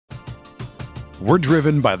We're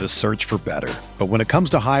driven by the search for better. But when it comes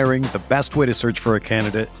to hiring, the best way to search for a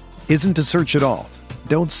candidate isn't to search at all.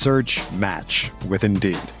 Don't search, match with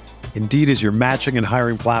Indeed. Indeed is your matching and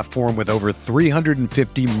hiring platform with over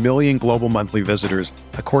 350 million global monthly visitors,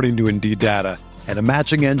 according to Indeed data, and a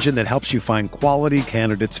matching engine that helps you find quality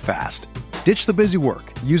candidates fast. Ditch the busy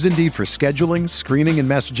work. Use Indeed for scheduling, screening, and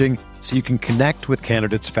messaging so you can connect with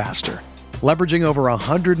candidates faster. Leveraging over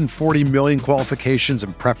 140 million qualifications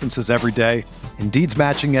and preferences every day, Indeed's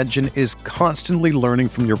matching engine is constantly learning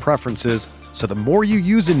from your preferences, so the more you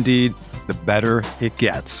use Indeed, the better it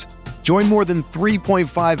gets. Join more than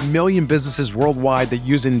 3.5 million businesses worldwide that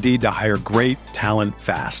use Indeed to hire great talent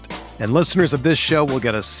fast. And listeners of this show will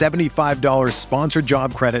get a $75 sponsored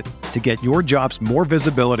job credit to get your jobs more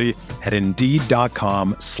visibility at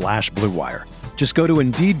Indeed.com/Blue Wire. Just go to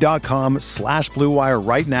Indeed.com/Blue Wire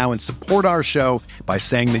right now and support our show by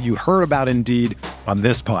saying that you heard about Indeed on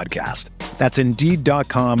this podcast. That's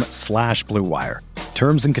Indeed.com/Blue Wire.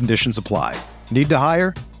 Terms and conditions apply. Need to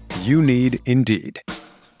hire? You need Indeed.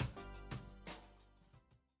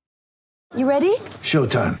 You ready?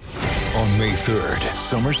 Showtime. On May 3rd,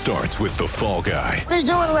 summer starts with The Fall Guy. Let's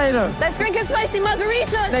do it later. Let's drink a spicy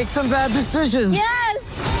margarita. Make some bad decisions. Yes!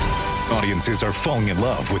 Audiences are falling in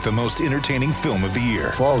love with the most entertaining film of the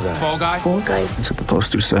year. Fall Guy. Fall Guy. Fall Guy. That's what the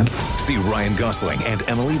poster said. See Ryan Gosling and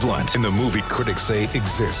Emily Blunt in the movie critics say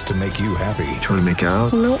exists to make you happy. Trying to make it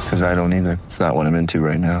out? Nope. Because I don't either. It's not what I'm into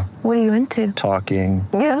right now. What are you into? Talking.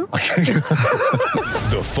 Yeah.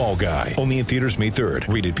 The Fall Guy. Only in theaters May 3rd.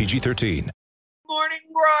 Rated PG-13. Morning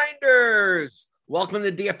Grinders. Welcome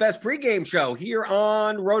to the DFS pregame show here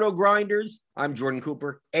on Roto Grinders. I'm Jordan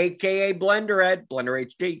Cooper, a.k.a. Blender at Blender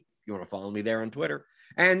HD. If you want to follow me there on Twitter.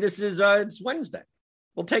 And this is it's Wednesday.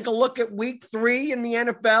 We'll take a look at week 3 in the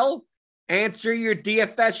NFL. Answer your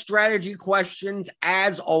DFS strategy questions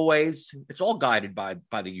as always. It's all guided by the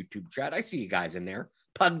YouTube chat. I see you guys in there.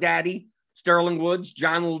 Pug Daddy, Sterling Woods,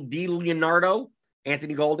 John D. Leonardo,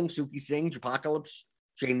 Anthony Golding, Suki Singh, Japocalypse,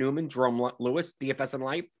 Jay Newman, Jerome Lewis, DFS and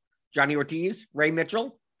Life, Johnny Ortiz, Ray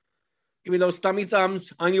Mitchell. Give me those thummy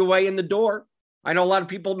thumbs on your way in the door. I know a lot of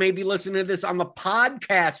people may be listening to this on the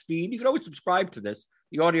podcast feed. You can always subscribe to this.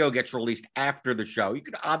 The audio gets released after the show. You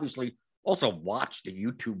could obviously also watch the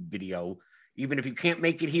YouTube video, even if you can't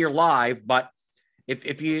make it here live. But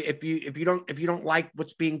if you don't like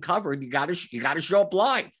what's being covered, you gotta show up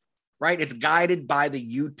live, right? It's guided by the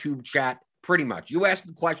YouTube chat pretty much. You ask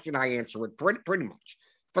the question, I answer it pretty much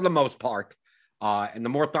for the most part. And the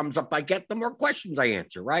more thumbs up I get, the more questions I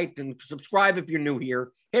answer, right? And subscribe if you're new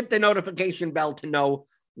here. Hit the notification bell to know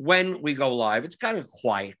when we go live. It's kind of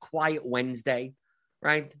quiet Wednesday,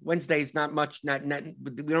 right? Wednesday's not much. Not we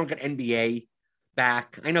don't get NBA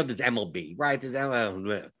back. I know there's MLB, right? There's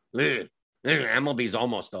MLB's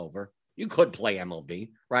almost over. You could play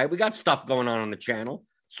MLB, right? We got stuff going on the channel.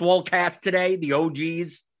 Swolecast today, the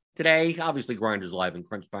OGs today. Obviously, Grinders live in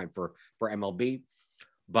crunch time for MLB,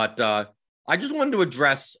 but I just wanted to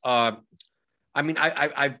address.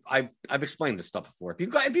 I've explained this stuff before. If you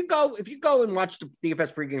go and watch the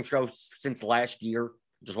DFS pregame show since last year,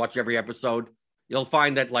 just watch every episode, you'll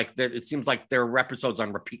find that it seems like there are episodes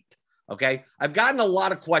on repeat. Okay, I've gotten a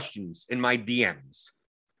lot of questions in my DMs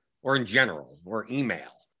or in general or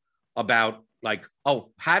email about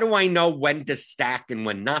how do I know when to stack and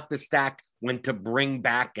when not to stack, when to bring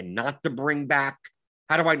back and not to bring back?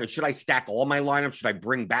 How do I know? Should I stack all my lineups? Should I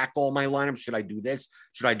bring back all my lineups? Should I do this?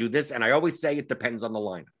 Should I do this? And I always say it depends on the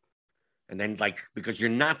lineup. And then because you're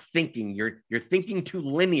not thinking, you're thinking too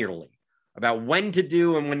linearly about when to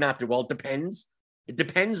do and when not to. Well, it depends. It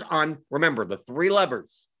depends on, remember, the three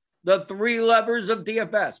levers of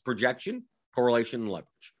DFS: projection, correlation, and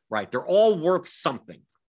leverage, right? They're all worth something.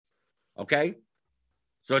 Okay.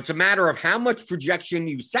 So it's a matter of how much projection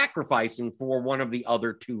you sacrificing for one of the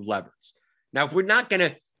other two levers. Now, if we're not going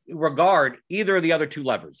to regard either of the other two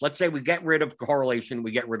levers, let's say we get rid of correlation,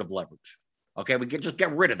 we get rid of leverage. Okay, we can just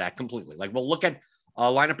get rid of that completely. We'll look at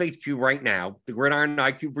lineup HQ right now, the Gridiron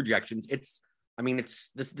IQ projections. This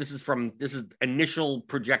is initial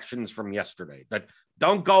projections from yesterday. But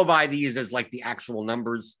don't go by these as the actual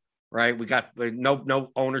numbers, right? We got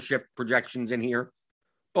no ownership projections in here,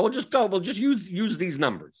 but we'll just use these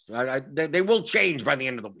numbers. They will change by the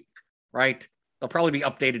end of the week, right? They'll probably be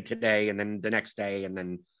updated today and then the next day, and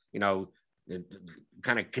then,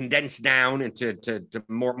 kind of condensed down into to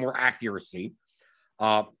more accuracy.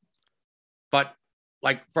 But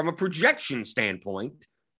from a projection standpoint,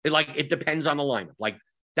 it depends on the lineup.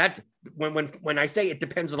 When I say it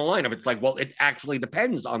depends on the lineup, it's it actually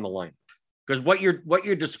depends on the lineup. Because what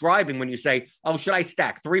you're describing when you say, oh, should I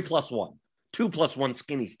stack 3+1, 2+1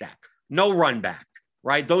 skinny stack? no run back,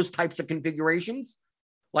 right? Those types of configurations.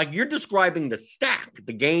 Like you're describing the stack,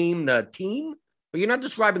 the game, the team, but you're not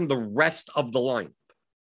describing the rest of the lineup.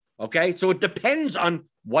 Okay. So it depends on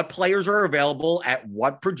what players are available at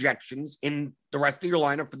what projections in the rest of your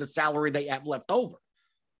lineup for the salary they have left over.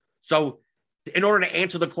 So in order to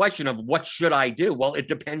answer the question of what should I do? Well, it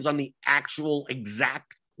depends on the actual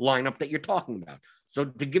exact lineup that you're talking about. So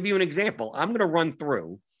to give you an example, I'm going to run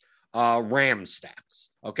through Rams stats.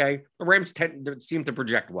 Okay. The Rams seem to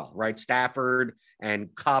project well, right? Stafford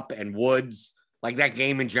and Kupp and Woods, like that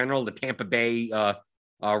game in general, the Tampa Bay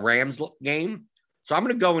Rams game. So I'm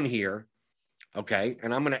going to go in here. Okay.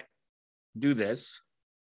 And I'm going to do this,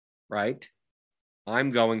 right?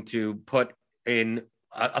 I'm going to put in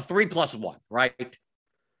a 3+1, right?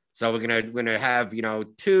 So we're gonna have, you know,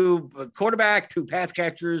 2 quarterback, 2 pass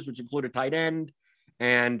catchers, which include a tight end,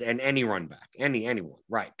 and any run back, anyone,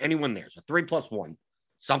 right? Anyone there. So 3+1,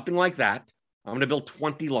 something like that. I'm gonna build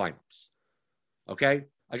 20 lineups. Okay,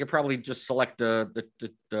 I could probably just select the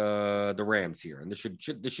Rams here, and this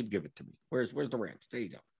should give it to me. Where's the Rams? There you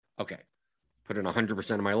go. Okay, put in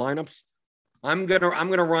 100% of my lineups. I'm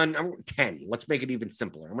gonna run 10. Let's make it even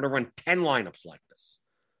simpler. I'm gonna run 10 lineups like this.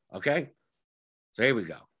 Okay, so here we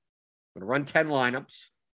go. I'm gonna run 10 lineups.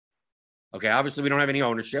 Okay, obviously we don't have any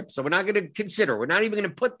ownership, so we're not gonna consider. We're not even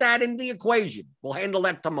gonna put that in the equation. We'll handle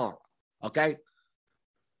that tomorrow. Okay.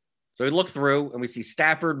 So we look through and we see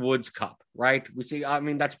Stafford, Woods, Kupp, right? We see, I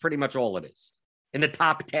mean, that's pretty much all it is in the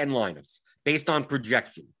top 10 lineups based on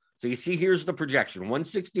projection. So you see, here's the projection: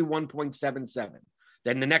 161.77.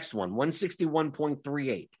 Then the next one,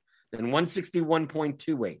 161.38. Then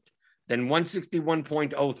 161.28. Then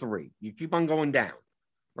 161.03. You keep on going down,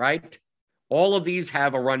 right? All of these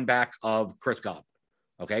have a run back of Chris Godwin,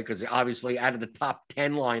 okay? Because obviously out of the top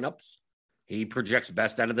 10 lineups, he projects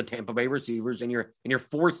best out of the Tampa Bay receivers, and you're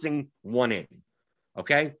forcing one in,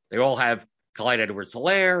 okay? They all have Clyde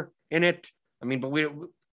Edwards-Helaire in it. I mean, but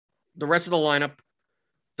the rest of the lineup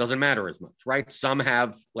doesn't matter as much, right? Some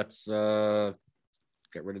have, let's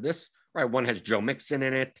get rid of this, right? One has Joe Mixon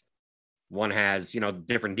in it. One has, you know,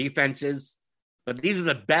 different defenses. But these are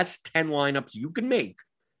the best 10 lineups you can make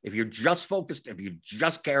if you're just focused, if you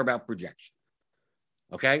just care about projection.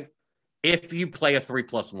 Okay? If you play a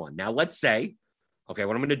 3+1. Now, let's say, okay,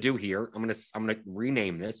 what I'm going to do here, I'm going to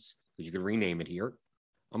rename this, because you can rename it here.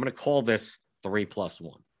 I'm going to call this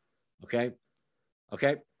 3+1. Okay?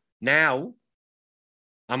 Okay? Now,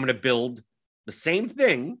 I'm going to build the same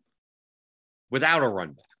thing without a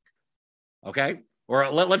run back. Okay? Or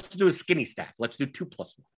let's do a skinny stack. Let's do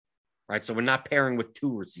 2+1. Right? So we're not pairing with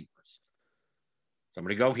 2 receivers. So I'm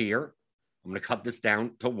going to go here. I'm going to cut this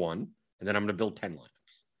down to 1, and then I'm going to build 10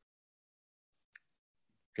 lineups.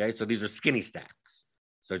 Okay? So these are skinny stacks.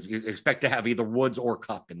 So you expect to have either Woods or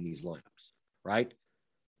Kupp in these lineups. Right?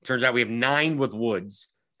 Turns out we have 9 with Woods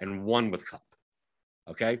and 1 with Kupp.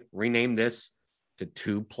 Okay? Rename this to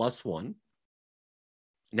 2+1.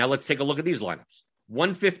 Now let's take a look at these lineups.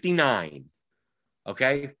 159.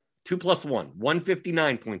 Okay? 2+1.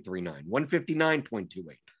 159.39.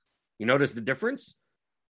 159.28. You notice the difference?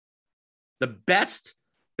 The best,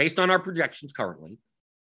 based on our projections currently,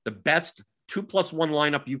 the best 2+1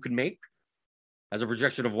 lineup you can make has a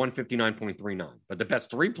projection of 159.39. But the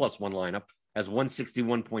best 3+1 lineup has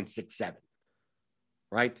 161.67.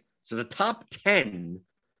 Right? So the top 10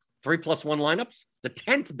 3+1 lineups, the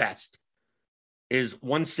 10th best is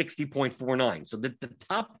 160.49. So the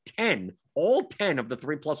top 10, all 10 of the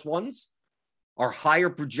 3+1s are higher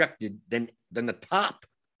projected than the top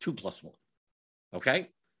 2+1. Okay?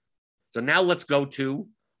 So now let's go to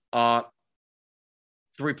 3+0,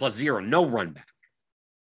 no run back.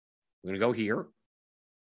 We're going to go here.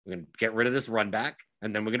 We're going to get rid of this run back,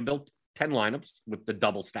 and then we're going to build 10 lineups with the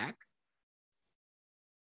double stack.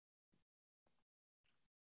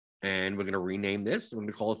 And we're going to rename this. We're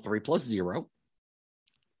going to call it 3+0.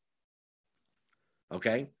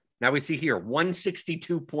 Okay. Now we see here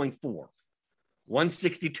 162.4,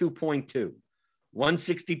 162.2,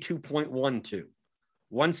 162.12,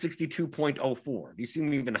 162.04. These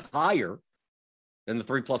seem even higher than the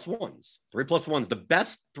 3+1s. 3+1s, the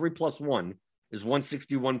best 3+1 is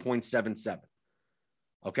 161.77.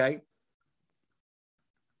 Okay.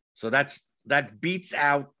 So that beats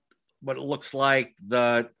out what it looks like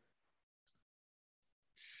the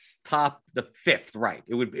fifth, right?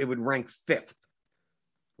 It would rank 5th.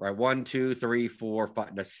 Right, 1, 2, 3, 4,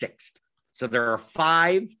 5, the 6th. So there are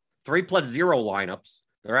 5 3+0 lineups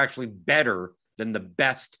that are actually better than the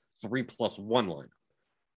best 3+1 lineup.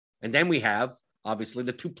 And then we have, obviously,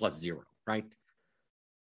 the 2+0, right?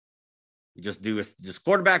 You just do just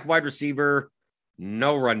quarterback, wide receiver,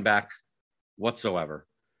 no run back, whatsoever.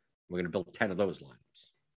 We're going to build 10 of those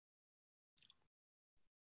lineups.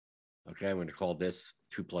 Okay, I'm going to call this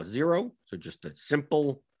 2 plus 0. So just a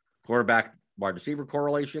simple quarterback wide receiver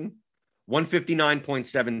correlation.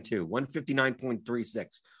 159.72, 159.36,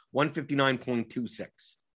 159.26.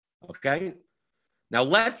 Okay. Now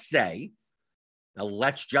let's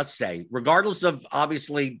just say, regardless of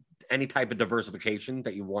obviously any type of diversification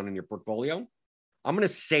that you want in your portfolio, I'm going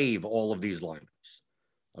to save all of these lineups.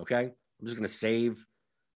 Okay. I'm just going to save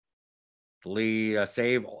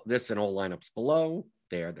this and all lineups below.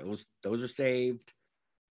 There, those are saved.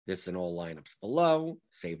 This and all lineups below.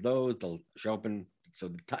 Save those. They'll show up in, so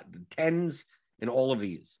the 10s in all of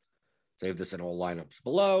these. Save this in all lineups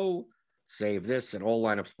below. Save this in all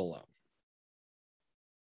lineups below.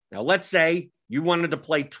 Now, let's say you wanted to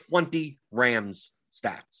play 20 Rams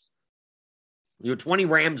stats. You have 20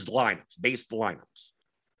 Rams lineups, based lineups.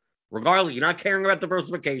 Regardless, you're not caring about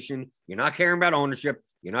diversification. You're not caring about ownership.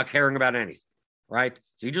 You're not caring about anything, right?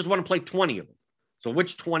 So you just want to play 20 of them. So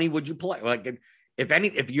which 20 would you play? Like,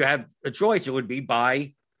 if you have a choice, it would be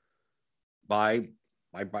by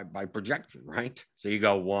projection, right? So you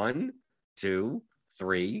go 1, 2,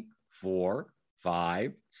 3, 4,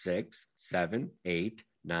 5, 6, 7, 8,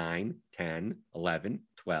 9, 10, 11,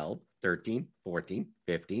 12, 13, 14,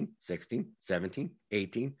 15, 16, 17,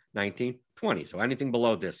 18, 19, 20. So anything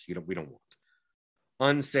below this, we don't want.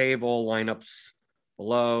 Unsave all lineups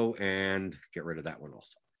below and get rid of that one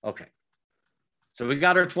also. Okay. So we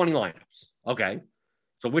got our 20 lineups. Okay.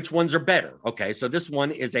 So which ones are better? Okay. So this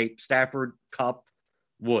one is a Stafford, Kupp,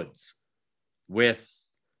 Woods with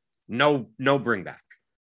no bring back.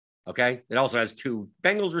 Okay. It also has 2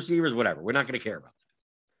 Bengals receivers, whatever. We're not going to care about that.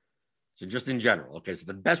 So just in general. Okay. So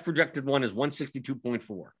the best projected one is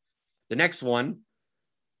 162.4. The next one,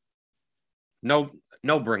 no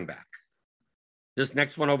bring back. This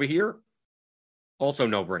next one over here, also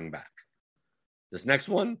no bring back. This next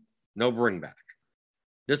one, no bring back.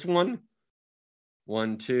 This one,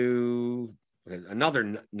 1, 2, okay,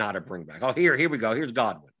 another not a bring back. Oh, here we go. Here's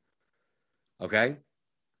Godwin. Okay.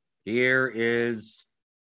 Here is,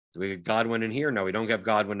 do we get Godwin in here? No, we don't have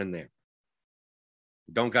Godwin in there.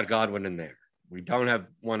 We don't got Godwin in there. We don't have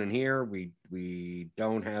one in here. We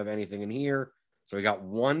don't have anything in here. So we got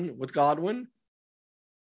 1 with Godwin.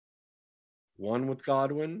 1 with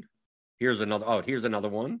Godwin. Here's another. Oh, here's another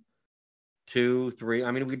one. 2, 3.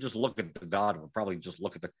 I mean, we just look at the Godwin. Probably just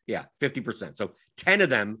look at 50%. So 10 of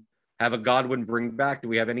them have a Godwin bring back. Do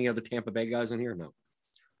we have any other Tampa Bay guys in here? No.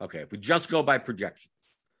 Okay. If we just go by projection.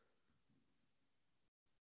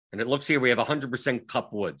 And it looks here, we have 100%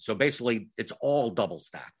 Kupp Woods. So basically, it's all double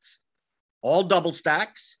stacks. All double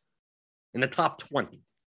stacks in the top 20.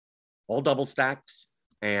 All double stacks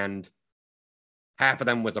and half of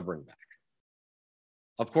them with a bring back.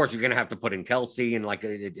 Of course, you're going to have to put in Kelsey and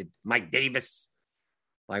Mike Davis.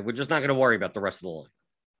 Like, we're just not going to worry about the rest of the line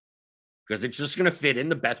because it's just going to fit in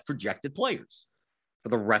the best projected players for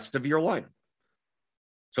the rest of your lineup.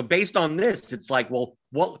 So based on this, it's like, well,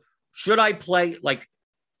 what should I play? Like,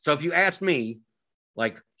 so if you ask me,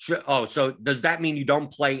 so does that mean you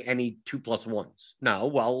don't play any 2+1s? No.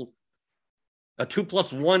 Well, a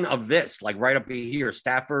 2+1 of this, like right up here,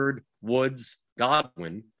 Stafford, Woods,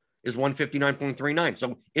 Godwin, is 159.39.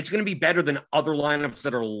 So it's going to be better than other lineups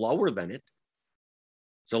that are lower than it.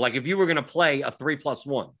 So like if you were going to play a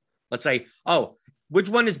 3+1, let's say, which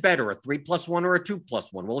one is better, a 3+1 or a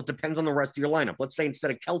 2+1? Well, it depends on the rest of your lineup. Let's say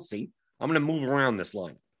instead of Kelsey, I'm going to move around this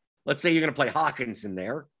lineup. Let's say you're going to play Hawkinson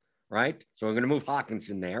there, right? So I'm going to move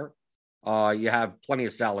Hawkinson there. You have plenty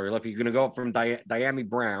of salary left. You're going to go up from Diami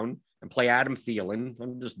Brown and play Adam Thielen.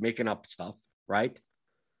 I'm just making up stuff, right?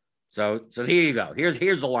 So here you go. Here's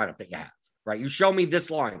the lineup that you have, right? You show me this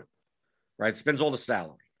lineup, right? Spends all the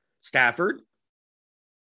salary. Stafford,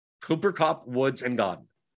 Cooper Kupp, Woods, and Godwin,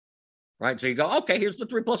 right? So you go, okay, here's the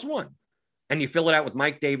 3+1. And you fill it out with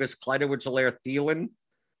Mike Davis, Clyde Edwards-Helaire, Thielen,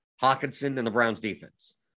 Hawkinson, and the Browns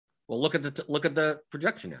defense. Well, look at the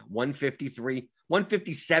projection now.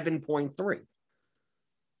 157.3.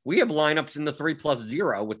 We have lineups in the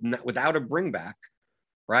 3+0 without a bring back,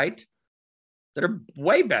 right? That are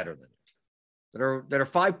way better than it. That are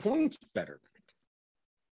 5 points better than it.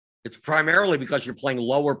 It's primarily because you're playing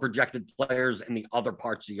lower projected players in the other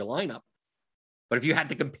parts of your lineup. But if you had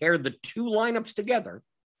to compare the 2 lineups together,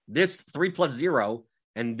 this 3+0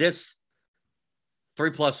 and this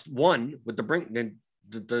 3+1 with the bring, then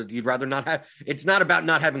you'd rather not have. It's not about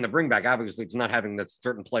not having the bring back. Obviously, it's not having the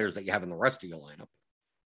certain players that you have in the rest of your lineup.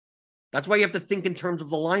 That's why you have to think in terms of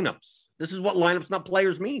the lineups. This is what lineups, not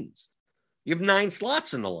players, means. You have 9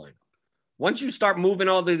 slots in the lineup. Once you start moving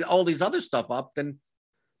all these other stuff up, then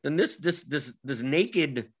then this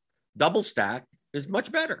naked double stack is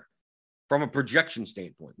much better from a projection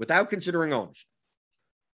standpoint without considering ownership.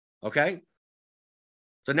 Okay.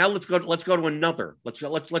 So now let's go to another. Let's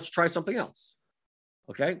try something else.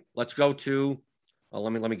 Okay. Let's go to,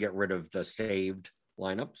 let me get rid of the saved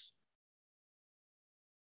lineups.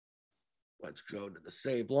 Let's go to the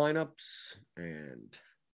save lineups and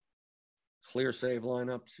clear save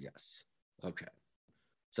lineups. Yes. Okay.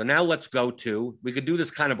 So now let's go to, we could do this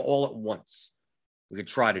kind of all at once. We could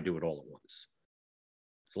try to do it all at once.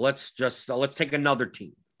 So let's take another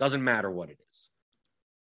team. Doesn't matter what it is.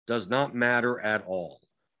 Does not matter at all.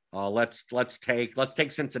 Let's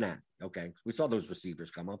take Cincinnati. Okay. We saw those receivers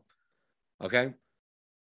come up. Okay.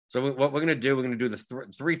 So what we're going to do, we're going to do the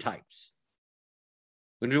three types.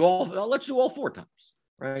 We're going to do let's do all four types,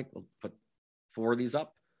 right? We'll put four of these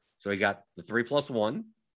up. So we got the 3+1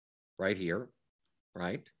 right here,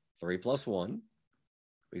 right? 3+1.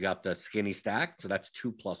 We got the skinny stack. So that's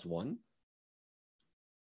 2+1.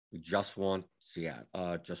 We just want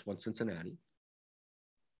Cincinnati.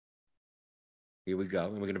 Here we go.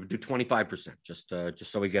 And we're going to do 25%, just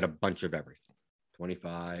so we get a bunch of everything.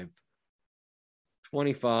 25.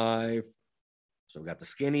 So we got the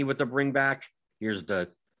skinny with the bring back. Here's the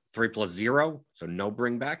 3+0. So no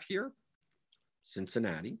bring back here.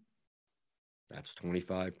 Cincinnati. That's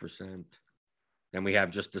 25%. Then we have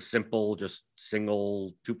just the simple, just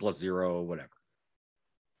single 2+0, whatever.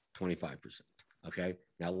 25%. Okay.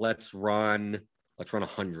 Now let's run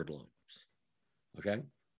 100 lines. Okay.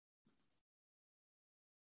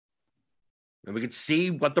 And we can see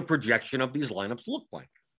what the projection of these lineups look like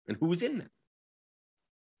and who's in them.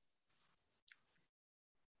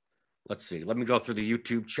 Let's see. Let me go through the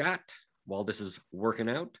YouTube chat while this is working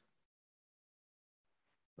out.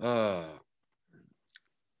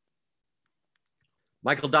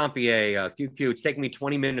 Michael Dompier, QQ, it's taking me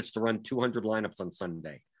 20 minutes to run 200 lineups on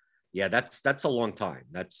Sunday. Yeah, that's a long time.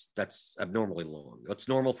 That's abnormally long. What's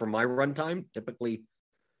normal for my run time? Typically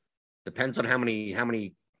depends on how many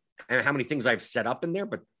things I've set up in there,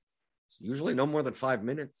 but it's usually no more than 5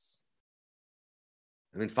 minutes.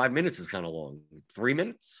 I mean, 5 minutes is kind of long. 3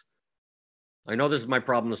 minutes? I know this is my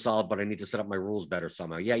problem to solve, but I need to set up my rules better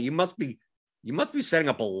somehow. Yeah, you must be setting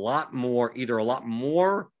up either a lot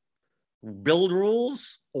more build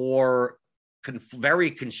rules or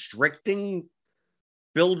very constricting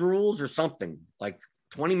build rules or something. Like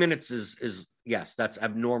 20 minutes is yes, that's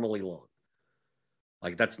abnormally long.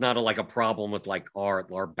 Like that's not a problem with like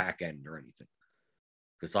our back end or anything.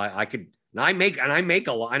 Because I make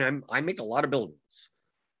a lot of build rules.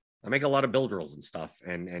 I make a lot of build rules and stuff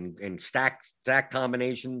and stack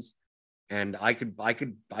combinations. And I could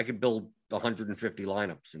build 150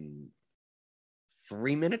 lineups in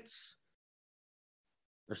 3 minutes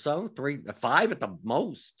or so, 5 at the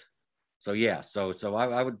most. So yeah, so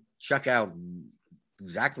I would check out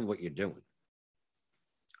exactly what you're doing.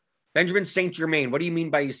 Benjamin St. Germain, what do you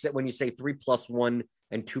mean by when you say 3+1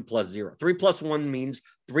 and 2+0? 3+1 means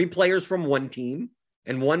 3 players from one team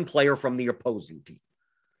and 1 player from the opposing team.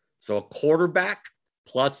 So a quarterback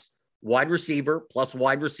plus wide receiver plus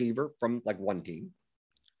wide receiver from like one team,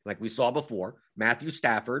 like we saw before. Matthew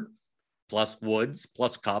Stafford plus Woods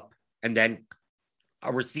plus Kupp, and then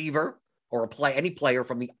a receiver or any player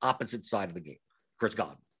from the opposite side of the game, Chris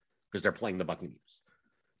Godwin, because they're playing the Buccaneers.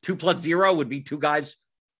 2+0 would be 2 guys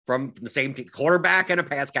from the same team, quarterback and a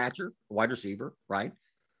pass catcher, a wide receiver, right?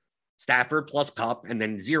 Stafford plus Kupp, and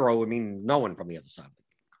then 0 would mean no one from the other side of the game.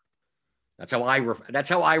 That's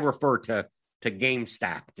how I refer to game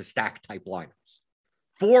stack, to stack type lineups.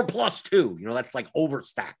 4+2, that's like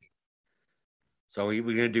overstacking. So we're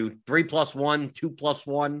going to do 3+1,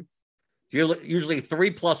 2+1. Usually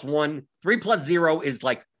 3+1, 3+0 is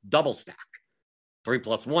like double stack.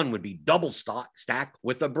 3+1 would be double stack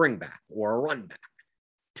with a bring back or a run back.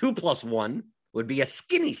 2+1 would be a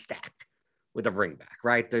skinny stack with a bring back,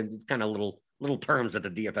 right? It's kind of little terms that the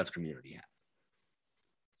DFS community have.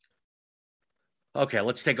 Okay,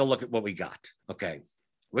 let's take a look at what we got. Okay,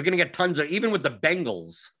 we're going to get tons of, even with the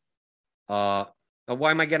Bengals. Why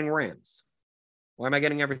am I getting Rams? Why am I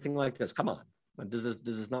getting everything like this? Come on. Does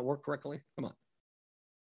this not work correctly? Come on.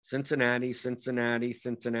 Cincinnati.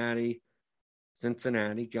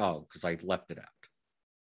 Oh, because I left it out.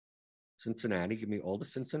 Cincinnati, give me all the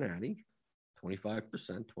Cincinnati.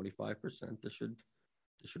 25%. This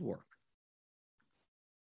should work.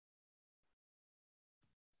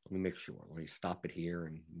 Let me make sure. Let me stop it here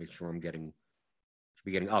and make sure should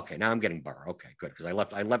be getting, okay, now I'm getting Burrow. Okay, good, because I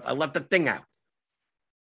left the thing out.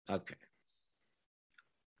 Okay.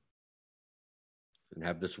 And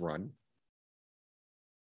have this run.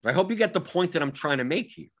 I hope you get the point that I'm trying to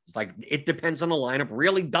make here. It's like it depends on the lineup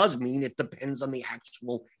really does mean it depends on the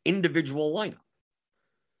actual individual lineup.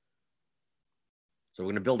 So we're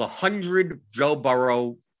going to build 100 Joe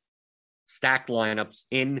Burrow stacked lineups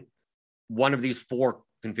in one of these 4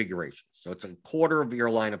 configurations. So it's a quarter of your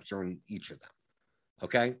lineups are in each of them.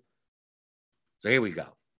 Okay. So here we go.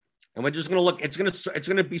 And we're just going to look, it's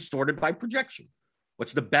going to be sorted by projection.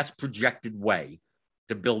 What's the best projected way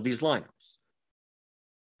to build these lineups?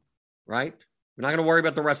 Right? We're not going to worry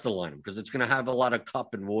about the rest of the lineup because it's going to have a lot of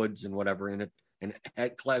Kupp and Woods and whatever in it, and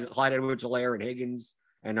Clyde Edwards-Helaire and Higgins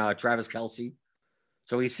and Travis Kelce.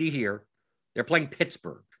 So we see here, they're playing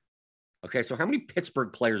Pittsburgh. Okay, so how many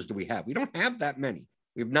Pittsburgh players do we have? We don't have that many.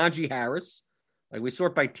 We have Najee Harris. Like we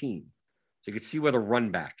sort by team. So you can see where the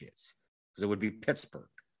run back is. Because it would be Pittsburgh.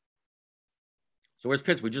 So where's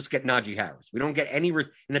Pittsburgh? We just get Najee Harris. We don't get any in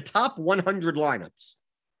the top 100 lineups.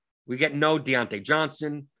 We get no Deontay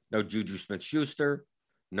Johnson, no Juju Smith-Schuster,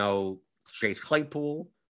 no Chase Claypool.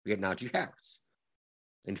 We get Najee Harris.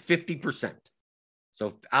 And 50%.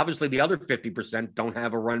 So obviously the other 50% don't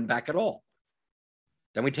have a run back at all.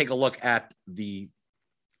 Then we take a look at the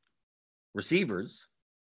receivers.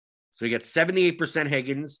 So you get 78%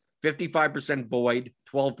 Higgins, 55% Boyd,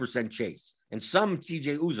 12% Chase, and some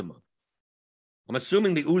CJ Uzomah. I'm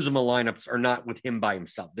assuming the Uzomah lineups are not with him by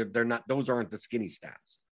himself. They're not, those aren't the skinny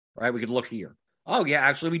stats, right? We could look here. Oh, yeah,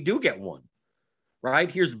 actually, we do get one,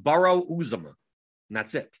 right? Here's Burrow Uzomah, and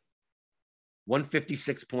that's it.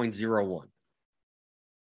 156.01.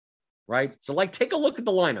 Right? So, like, take a look at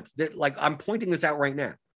the lineups. Like, I'm pointing this out right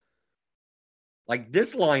now. Like,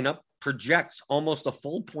 this lineup projects almost a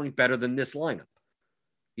full point better than this lineup,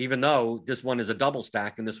 even though this one is a double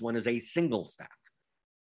stack and this one is a single stack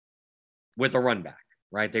with a run back,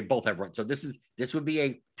 right? They both have run. So this would be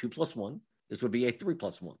a 2+1. This would be a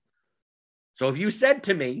 3+1. So if you said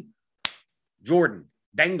to me, Jordan,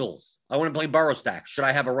 Bengals, I want to play Burrow stack. Should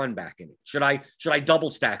I have a run back in it? Should I double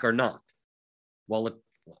stack or not? Well,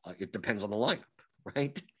 it depends on the lineup,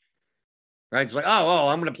 right? Right? It's like, oh,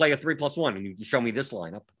 I'm going to play a 3+1, and you show me this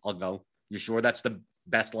lineup. I'll go. You sure that's the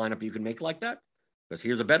best lineup you can make like that? Because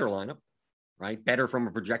here's a better lineup, right? Better from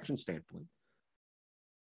a projection standpoint.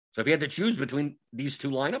 So if you had to choose between these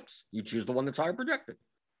two lineups, you choose the one that's higher projected.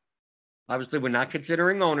 Obviously, we're not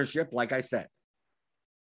considering ownership, like I said.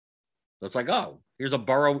 So it's like, oh, here's a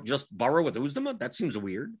Burrow, just Burrow with Uzomah? That seems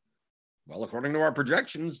weird. Well, according to our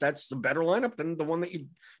projections, that's a better lineup than the one that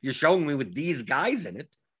you're showing me with these guys in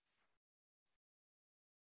it.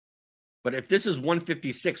 But if this is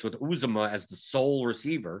 156 with Uzomah as the sole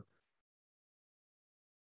receiver,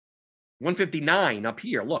 159 up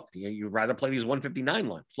here, look, you'd rather play these 159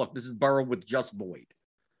 lineups. Look, this is Burrow with just Boyd.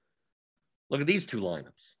 Look at these two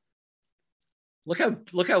lineups. Look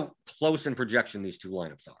how close in projection these two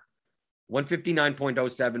lineups are.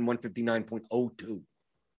 159.07, 159.02.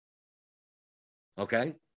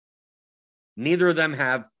 Okay? Neither of them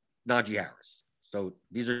have Najee Harris. So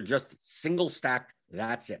these are just single stack.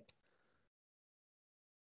 That's it.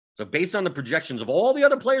 So based on the projections of all the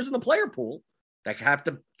other players in the player pool that have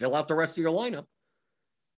to fill out the rest of your lineup,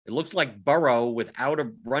 it looks like Burrow without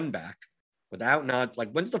a run back,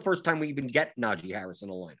 when's the first time we even get Najee Harris in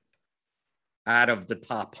a lineup? Out of the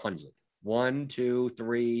top 100. 1, 2,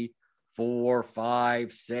 3, 4,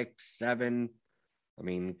 5, 6, 7. I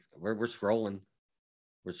mean, we're scrolling.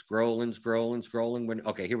 We're scrolling.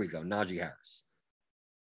 Okay, here we go. Najee Harris.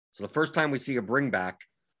 So the first time we see a bring back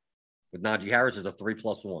with Najee Harris is a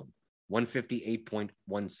 3+1,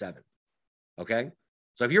 158.17. Okay?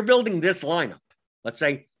 So if you're building this lineup, let's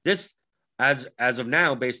say this, as of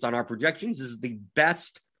now, based on our projections, is the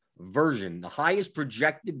best version, the highest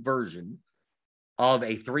projected version of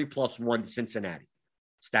a 3+1 Cincinnati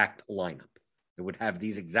stacked lineup. It would have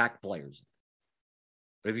these exact players.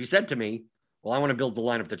 But if you said to me, well, I want to build the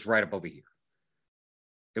lineup that's right up over here,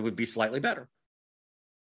 it would be slightly better.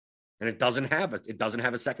 And it doesn't have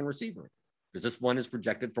a second receiver because this one is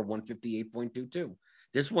projected for 158.22.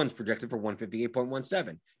 This one's projected for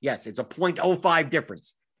 158.17. Yes, it's a 0.05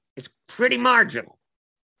 difference. It's pretty marginal.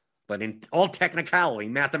 But in all technicality,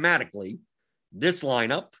 mathematically, this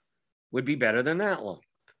lineup would be better than that lineup,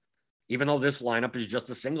 even though this lineup is just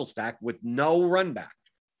a single stack with no run back.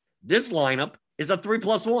 This lineup is a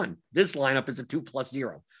 3+1. This lineup is a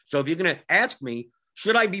 2+0. So if you're going to ask me,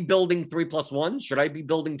 should I be building 3+1? Should I be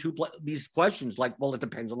building these questions? Like, well, it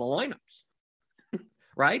depends on the lineups,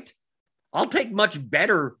 right? I'll take much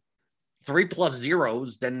better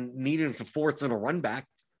 3+0s than needing to force in a run back,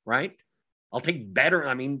 right? I'll take better.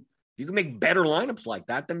 I mean, if you can make better lineups like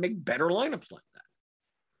that, then make better lineups like that.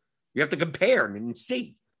 You have to compare and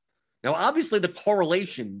see. Now, obviously, the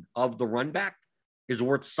correlation of the run back is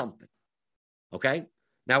worth something. Okay.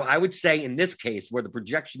 Now, I would say in this case, where the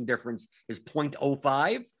projection difference is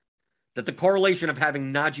 0.05, that the correlation of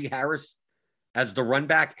having Najee Harris as the run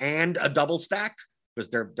back and a double stack, because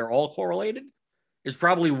they're all correlated, is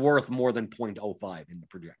probably worth more than 0.05 in the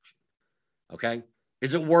projection. Okay.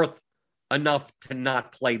 Is it worth enough to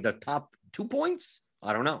not play the top 2 points?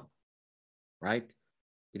 I don't know. Right.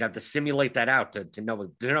 You'd have to simulate that out to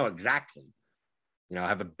know exactly,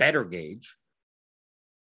 have a better gauge.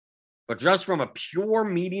 But just from a pure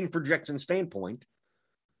median projection standpoint,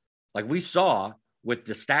 like we saw with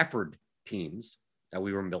the Stafford teams that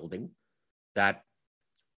we were building, that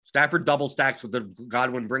Stafford double stacks with the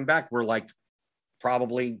Godwin bring back were like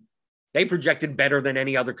probably, they projected better than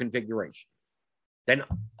any other configuration, than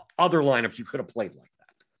other lineups you could have played like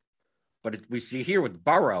that. But we see here with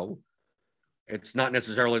Burrow, it's not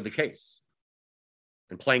necessarily the case.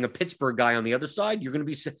 And playing a Pittsburgh guy on the other side, you're going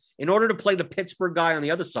to be, in order to play the Pittsburgh guy on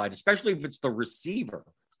the other side, especially if it's the receiver,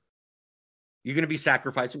 you're going to be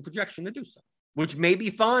sacrificing projection to do so, which may be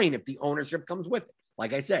fine if the ownership comes with it.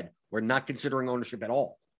 Like I said, we're not considering ownership at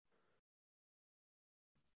all.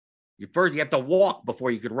 You have to walk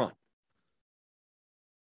before you could run.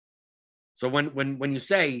 So when you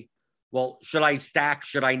say, well, should I stack?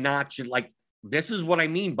 Should I not? This is what I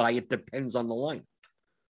mean by it depends on the line.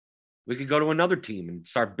 We could go to another team and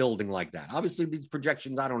start building like that. Obviously, these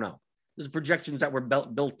projections, I don't know. These projections that were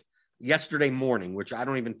built yesterday morning, which I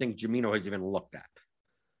don't even think Jamino has even looked at.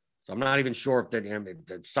 So I'm not even sure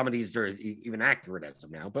if some of these are even accurate as of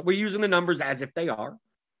now. But we're using the numbers as if they are.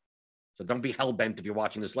 So don't be hell-bent if you're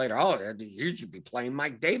watching this later. Oh, you should be playing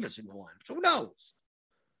Mike Davis in the line. So who knows?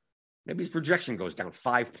 Maybe his projection goes down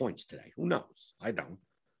 5 points today. Who knows? I don't.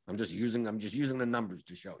 I'm just using the numbers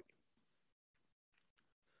to show you.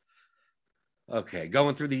 Okay,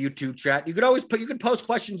 going through the YouTube chat. You could post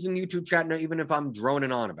questions in the YouTube chat now, even if I'm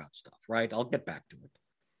droning on about stuff, right? I'll get back to it.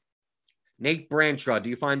 Nate Branshaw, do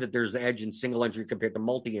you find that there's an edge in single entry compared to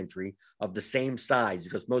multi-entry of the same size?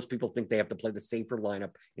 Because most people think they have to play the safer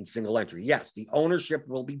lineup in single entry. Yes, the ownership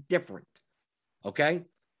will be different. Okay?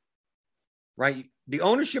 Right? The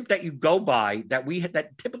ownership that you go by that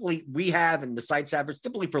typically we have and the sites have is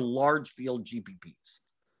typically for large field GPPs.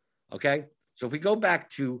 Okay? So if we go back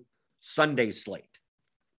to Sunday slate,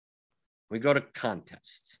 we go to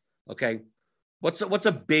contests. Okay? What's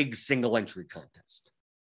a big single entry contest?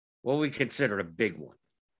 What we consider a big one?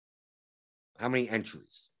 How many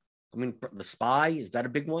entries? I mean, the Spy, is that a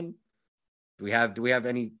big one? Do we have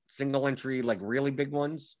any single entry, like really big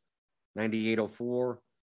ones? 9804.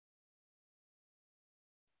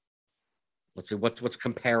 Let's see what's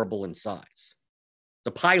comparable in size.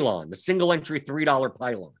 The Pylon, the single entry $3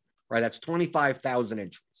 Pylon, right? That's 25,000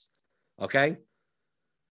 entries. Okay.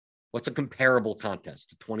 What's a comparable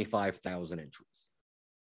contest to 25,000 entries?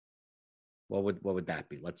 What would that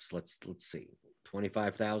be? Let's see.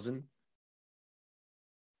 25,000.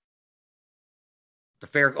 The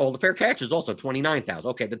fair catch is also 29,000.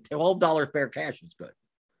 Okay, the $12 fair cash is good.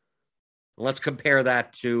 Let's compare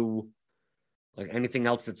that to like anything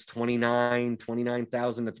else that's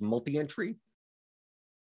 29,000 that's multi-entry.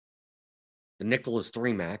 The nickel is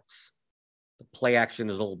 3 max. The play action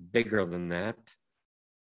is a little bigger than that.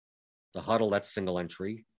 The huddle, that's single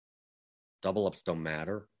entry. Double ups don't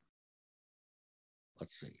matter.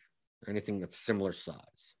 Let's see. Anything of similar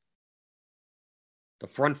size. The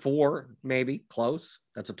front 4, maybe close.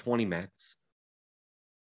 That's a 20 max.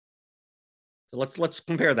 So let's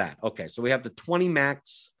compare that. Okay, so we have the 20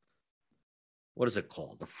 max. What is it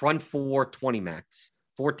called? The front 4 20 max,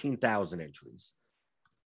 14,000 entries.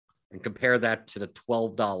 And compare that to the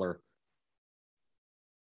 $12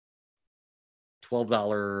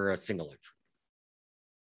 single entry.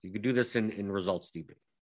 You could do this in Results DB.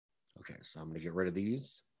 Okay, so I'm going to get rid of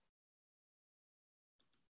these.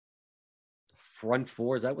 The front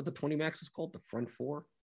 4, is that what the 20 max is called? The front 4?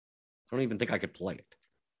 I don't even think I could play it.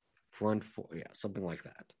 Front 4, yeah, something like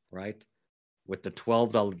that, right? With the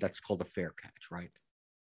 $12, that's called a fair catch, right?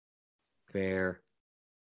 Fair.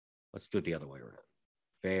 Let's do it the other way around.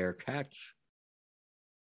 Fair catch.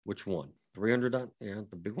 Which one? 300, yeah,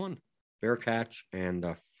 the big one. Fair catch and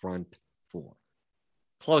the front 4.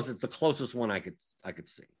 Close. It's the closest one I could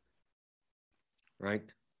see.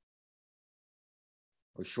 Right?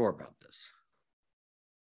 We're sure about this.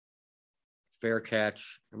 Fair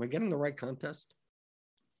catch. Am I getting the right contest?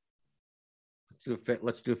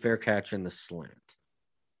 Let's do a fair catch in the slant.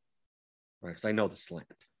 Right, because I know the slant.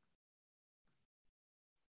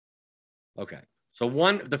 Okay. So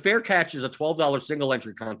the fair catch is a $12 single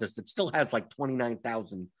entry contest. It still has like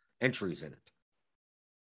 29,000 entries in it.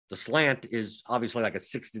 The slant is obviously like a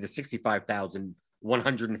 60 to 65,000,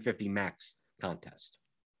 150 max contest.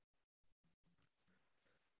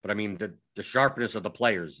 But I mean, the sharpness of the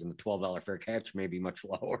players in the $12 fair catch may be much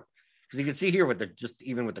lower. Because you can see here with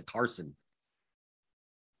even with the Carson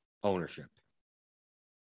ownership.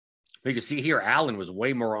 You can see here, Allen was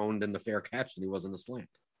way more owned in the fair catch than he was in the slant.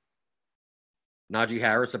 Najee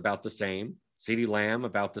Harris, about the same. CeeDee Lamb,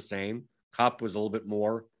 about the same. Kupp was a little bit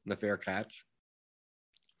more in the fair catch.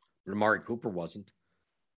 But Amari Cooper wasn't.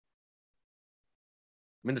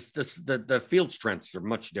 I mean, the field strengths are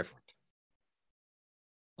much different.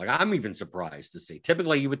 Like, I'm even surprised to see.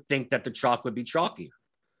 Typically, you would think that the chalk would be chalkier.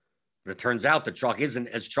 But it turns out the chalk isn't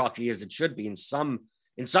as chalky as it should be. In some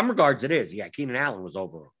regards, it is. Yeah, Keenan Allen was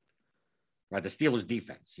over. Right, the Steelers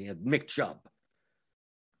defense. He had Mick Chubb.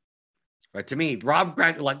 Right, to me, Rob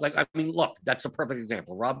Grant, look, that's a perfect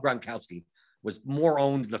example. Rob Gronkowski was more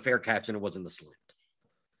owned in the fair catch than it was in the slant.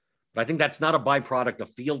 But I think that's not a byproduct of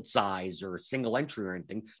field size or single entry or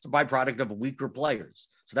anything. It's a byproduct of weaker players.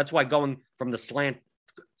 So that's why going from the slant,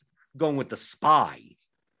 going with the SPY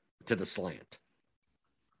to the slant.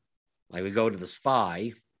 Like, we go to the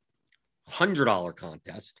SPY, $100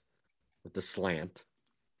 contest with the slant.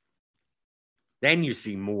 Then you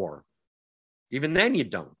see more. Even then you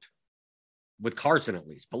don't. With Carson, at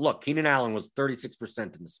least. But look, Keenan Allen was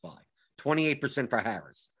 36% in the SPY, 28% for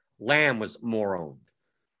Harris. Lamb was more owned.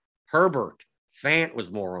 Herbert, Fant was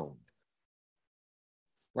more owned.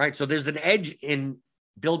 Right? So there's an edge in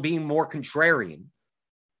Bill being more contrarian.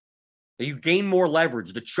 You gain more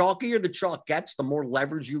leverage. The chalkier the chalk gets, the more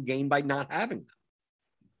leverage you gain by not having them.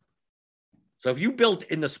 So if you built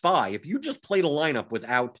in the SPY, if you just played a lineup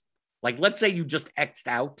without, like, let's say you just X'd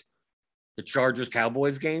out the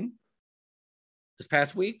Chargers-Cowboys game this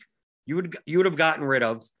past week, you would have gotten rid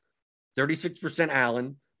of 36%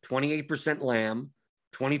 Allen, 28% Lamb,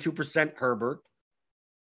 22% Herbert,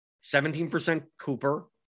 17% Cooper,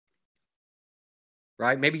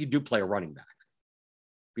 right? Maybe you do play a running back.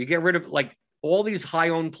 You get rid of, like, all these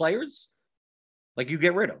high-owned players, like, you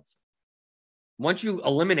get rid of. Once you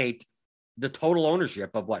eliminate the total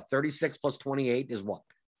ownership of what? 36 plus 28 is what?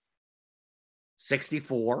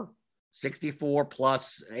 64. 64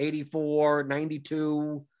 plus 84,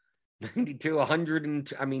 92, 100,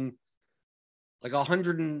 and I mean, like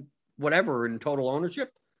 100 and whatever in total ownership.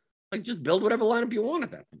 Like, just build whatever lineup you want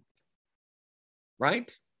at that point.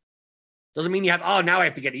 Right? Doesn't mean you have, now I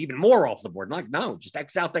have to get even more off the board. Like, no, just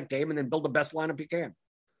X out that game and then build the best lineup you can.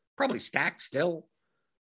 Probably stack still.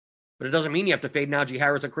 But it doesn't mean you have to fade Najee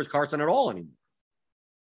Harris and Chris Carson at all anymore.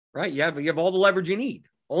 Right? You have all the leverage you need.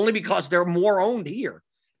 Only because they're more owned here.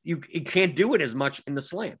 You can't do it as much in the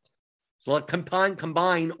slant. So let's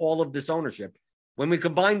combine all of this ownership. When we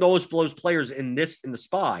combine those players in the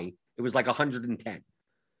SPY, it was like 110.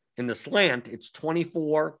 In the slant, it's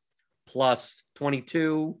 24 plus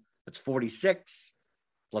 22, that's 46,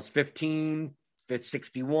 plus 15, it's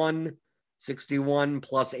 61, 61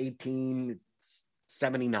 plus 18, it's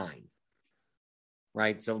 79,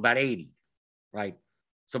 right? So about 80, right?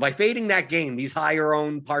 So by fading that game, these higher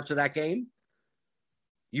owned parts of that game,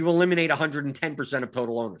 you eliminate 110% of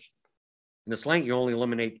total ownership. In the slant, you only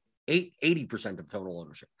eliminate 80% of total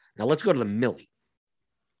ownership. Now let's go to the milli.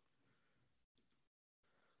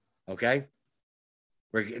 Okay?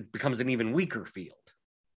 Where it becomes an even weaker field.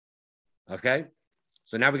 Okay?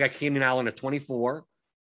 So now we got Keenan Allen at 24.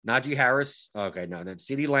 Najee Harris. Okay, no, that's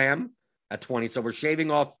CeeDee Lamb at 20. So we're shaving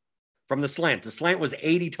off from the slant. The slant was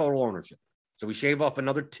 80 total ownership. So we shave off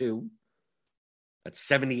another 2. That's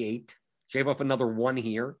 78. Shave off another 1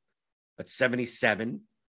 here. That's 77.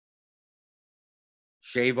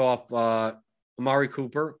 Shave off Amari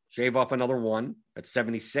Cooper. Shave off another 1. That's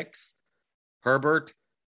 76. Herbert.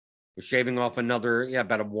 We're shaving off another,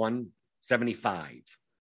 about a 1. 75.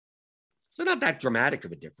 So not that dramatic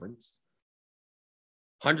of a difference.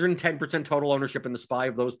 110% total ownership in the SPY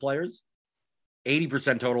of those players.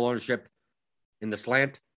 80% total ownership in the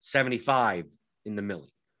slant. 75 in the milli.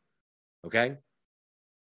 Okay?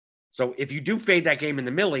 So if you do fade that game in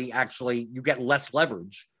the milli, actually, you get less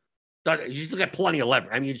leverage. You still get plenty of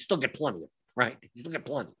leverage. I mean, you still get plenty of it, right? You still get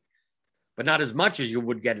plenty. But not as much as you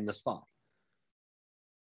would get in the SPY.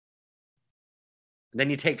 And then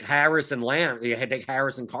you take Harris and Lamb. You take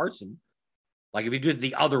Harris and Carson. Like, if you do it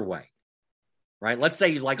the other way, right? Let's say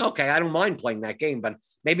you're like, okay, I don't mind playing that game, but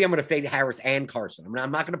maybe I'm going to fade Harris and Carson. I mean,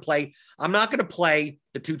 I'm not going to play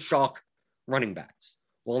the 2 chalk running backs.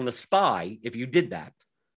 Well, in the SPY, if you did that,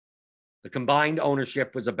 the combined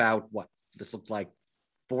ownership was about what? This looks like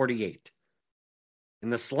 48.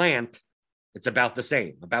 In the slant, it's about the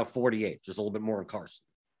same, about 48, just a little bit more in Carson.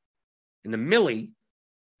 In the milli,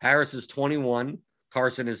 Harris is 21.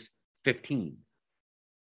 Carson is 15.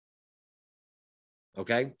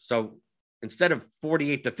 Okay, so instead of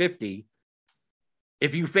 48 to 50,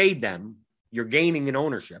 if you fade them, you're gaining in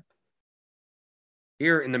ownership.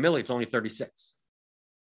 Here in the Millie, it's only 36.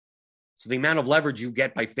 So the amount of leverage you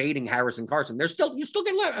get by fading Harris and Carson, you still get, you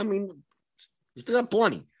still have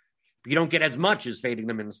plenty. But you don't get as much as fading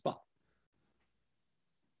them in the spot.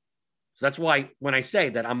 So that's why when I say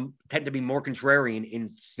that I tend to be more contrarian in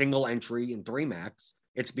single entry and 3 max,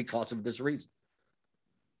 it's because of this reason.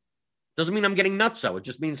 Doesn't mean I'm getting nuts, though. It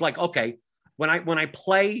just means like, okay, when I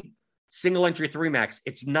play single entry 3 max,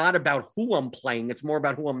 it's not about who I'm playing. It's more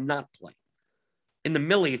about who I'm not playing. In the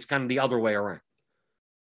Millie, it's kind of the other way around.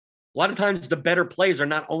 A lot of times the better plays are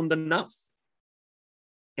not owned enough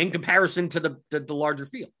in comparison to the larger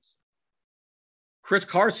fields. Chris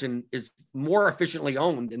Carson is more efficiently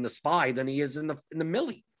owned in the SPY than he is in the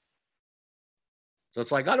Millie. So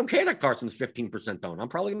it's like, I don't care that Carson's 15% owned. I'm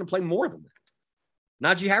probably going to play more than that.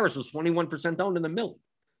 Najee Harris was 21% owned in the Millie.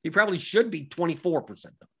 He probably should be 24%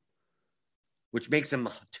 owned, which makes him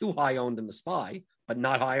too high owned in the SPY, but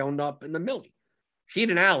not high owned up in the Millie.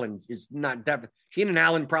 Keenan Allen is not that. Keenan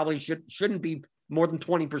Allen probably shouldn't be more than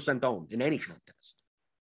 20% owned in any contest.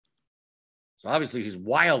 So obviously he's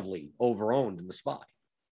wildly over-owned in the SPY.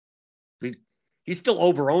 He's still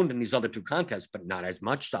over-owned in these other 2 contests, but not as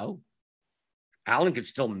much so. Allen could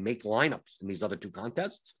still make lineups in these other 2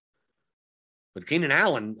 contests. But Keenan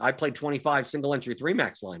Allen, I played 25 single entry 3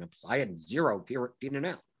 max lineups. I had 0 Keenan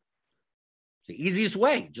Allen. It's the easiest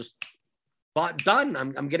way. Just done.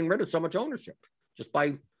 I'm getting rid of so much ownership just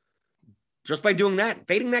by doing that,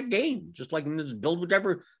 fading that game. Just like just build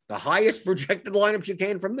whichever the highest projected lineups you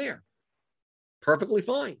can from there. Perfectly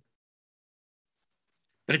fine.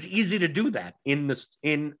 But it's easy to do that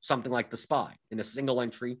in something like the SPY, in a single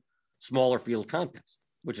entry, smaller field contest,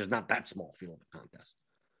 which is not that small field of contest.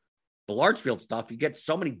 The large field stuff, you get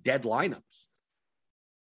so many dead lineups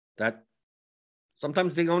that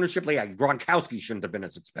sometimes the ownership, Gronkowski shouldn't have been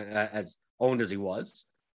as owned as he was.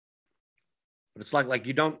 But it's like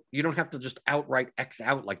you don't have to just outright X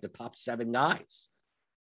out like the top 7 guys.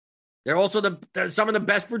 They're also some of the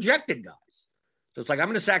best projected guys. So it's like, I'm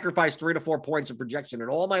going to sacrifice 3 to 4 points of projection in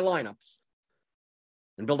all my lineups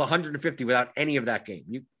and build 150 without any of that game.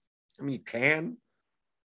 You can,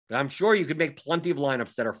 but I'm sure you could make plenty of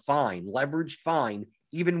lineups that are fine, leveraged fine,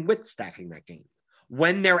 even with stacking that game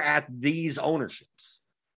when they're at these ownerships.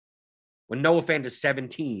 When Noah Fant is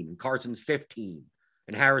 17 and Carson's 15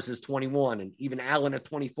 and Harris is 21 and even Allen at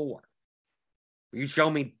 24. You show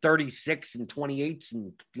me 36 and 28s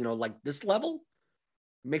and, like this level,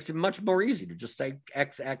 it makes it much more easy to just say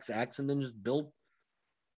X, X, X, and then just build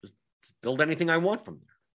anything I want from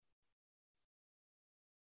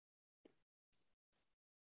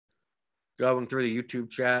there. Going through the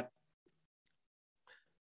YouTube chat.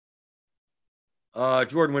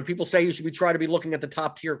 Jordan, when people say you should try to be looking at the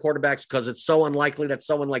top tier quarterbacks because it's so unlikely that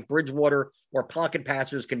someone like Bridgewater or pocket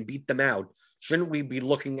passers can beat them out, shouldn't we be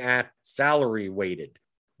looking at salary weighted?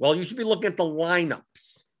 Well, you should be looking at the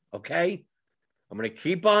lineups, okay? I'm going to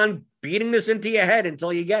keep on beating this into your head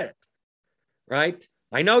until you get it, right?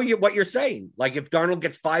 I know what you're saying. Like if Darnold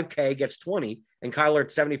gets 5K, gets 20, and Kyler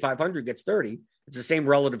at 7,500 gets 30, it's the same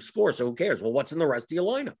relative score, so who cares? Well, what's in the rest of your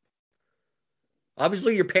lineup?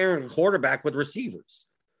 Obviously, you're pairing a quarterback with receivers.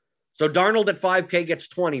 So Darnold at 5K gets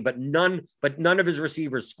 20, but none of his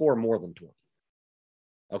receivers score more than 20.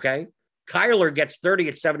 Okay? Kyler gets 30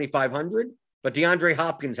 at 7,500, but DeAndre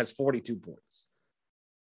Hopkins has 42 points.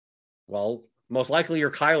 Well, most likely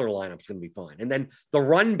your Kyler lineup's going to be fine. And then the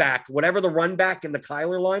run back, whatever the run back in the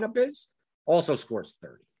Kyler lineup is, also scores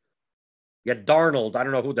 30. Yet Darnold, I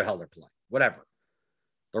don't know who the hell they're playing. Whatever.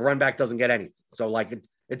 The run back doesn't get anything. So, like,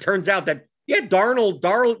 it turns out that, yeah,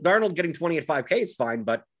 Darnold getting 20 at 5K is fine,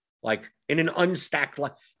 but, like, in an unstacked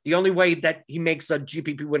line, the only way that he makes a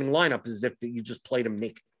GPP winning lineup is if you just played him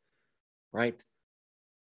naked, right?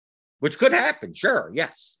 Which could happen, sure,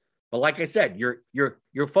 yes. But like I said,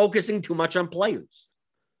 you're focusing too much on players.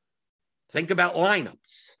 Think about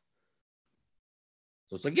lineups.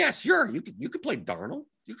 So it's like, yes, sure, you could play Darnold.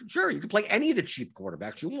 You could play any of the cheap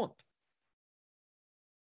quarterbacks you want.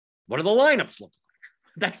 What do the lineups look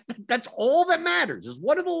like? That's all that matters, is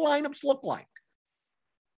what do the lineups look like?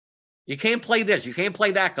 You can't play this. You can't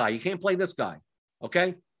play that guy. You can't play this guy.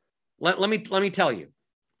 Okay? Let me tell you.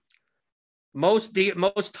 Most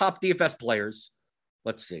top DFS players,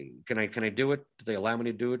 let's see. Can I do it? Do they allow me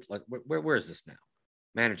to do it? Like where is this now?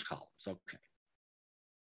 Manage columns. Okay.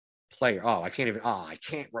 Player. Oh, I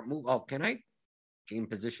can't remove. Oh, can I? Game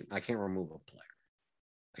position. I can't remove a player.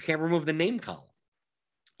 I can't remove the name column.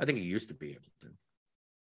 I think you used to be able to.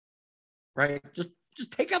 Right? Just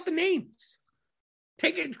take out the names.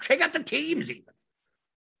 Take out the teams even.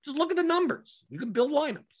 Just look at the numbers. You can build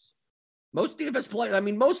lineups. Most DFS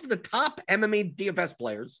players, most of the top MMA DFS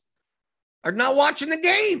players are not watching the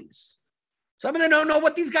games. Some of them don't know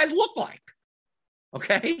what these guys look like.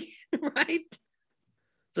 Okay? Right?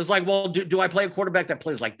 So it's like, well, do I play a quarterback that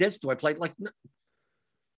plays like this? Do I play like no.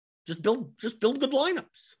 Just build good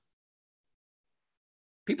lineups.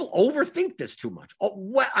 People overthink this too much.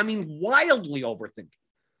 Wildly overthinking.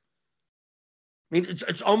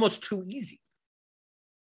 It's almost too easy.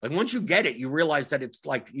 Like once you get it, you realize that it's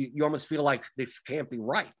like you almost feel like this can't be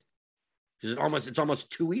right. Because it's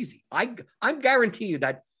almost too easy. I guarantee you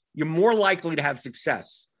that you're more likely to have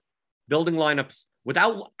success building lineups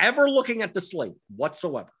without ever looking at the slate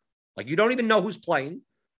whatsoever. Like you don't even know who's playing.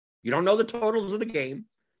 You don't know the totals of the game.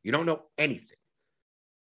 You don't know anything.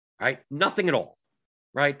 Right? Nothing at all.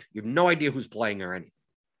 Right? You have no idea who's playing or anything.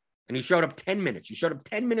 And he showed up 10 minutes. He showed up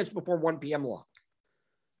 10 minutes before 1 p.m. lock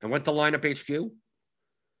and went to Lineup HQ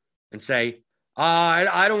and say,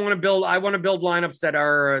 I don't want to build. I want to build lineups that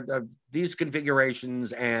are these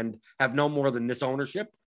configurations and have no more than this ownership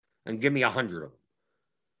and give me 100 of them.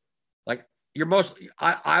 Like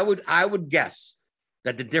I would guess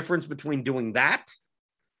that the difference between doing that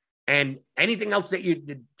and anything else that you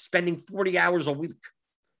did, spending 40 hours a week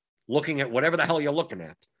looking at whatever the hell you're looking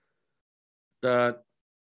at, the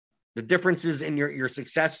differences in your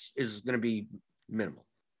success is going to be minimal.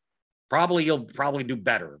 You'll do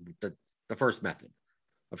better with the first method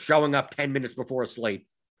of showing up 10 minutes before a slate,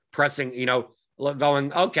 pressing,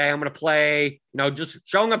 going, okay, I'm going to play, just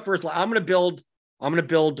showing up first. I'm going to build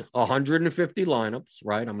 150 lineups,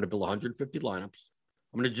 right? I'm going to build 150 lineups.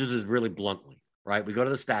 I'm going to do this really bluntly, right? We go to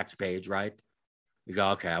the stats page, right? You go,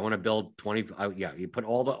 okay, I want to build 20. You put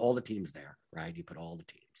all the teams there, right? You put all the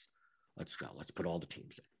teams. Let's go. Let's put all the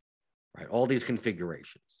teams in, right? All these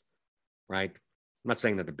configurations, right? I'm not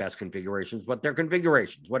saying that the best configurations, but they're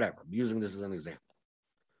configurations, whatever. I'm using this as an example.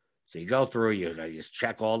 So you go through, you just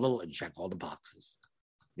check all the boxes.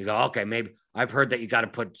 You go, okay, maybe I've heard that you got to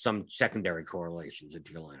put some secondary correlations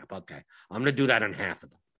into your lineup. Okay, I'm going to do that on half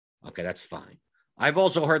of them. Okay, that's fine. I've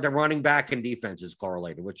also heard that running back and defense is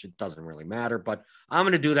correlated, which it doesn't really matter, but I'm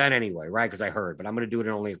going to do that anyway, right? Because I heard, but I'm going to do it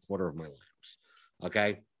in only a quarter of my lineups.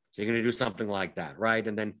 Okay, so you're going to do something like that, right?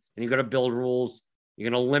 And you're going to build rules.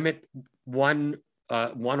 You're going to limit one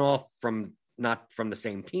off from not from the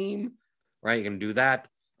same team, right? You're going to do that.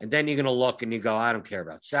 And then you're going to look and you go, I don't care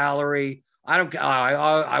about salary. I don't care.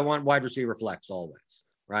 I want wide receiver flex always,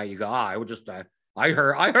 right? You go, I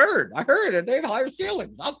heard that they have higher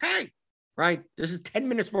ceilings. Okay, right? This is 10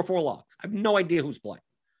 minutes before lock. I have no idea who's playing.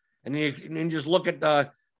 And then you just look at the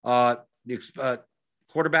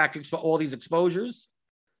quarterback, all these exposures.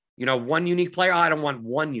 One unique player. I don't want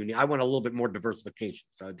one unique. I want a little bit more diversification.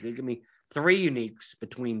 So give me 3 uniques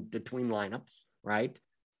between lineups, right?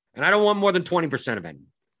 And I don't want more than 20% of any,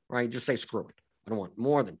 right? Just say screw it. I don't want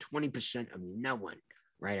more than 20% of no one,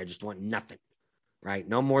 right? I just want nothing, right?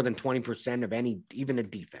 No more than 20% of any, even a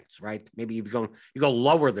defense, right? Maybe you go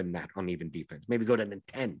lower than that on even defense. Maybe go to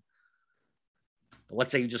 10. But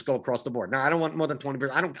let's say you just go across the board. No, I don't want more than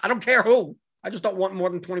 20%. I don't care who. I just don't want more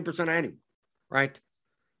than 20% of anyone, right?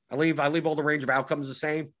 I leave all the range of outcomes the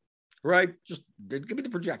same, right? Just give me the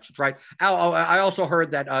projections, right? I also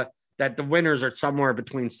heard that that the winners are somewhere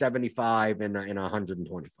between 75 and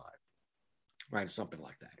 125, right? Something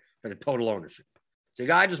like that for the total ownership. So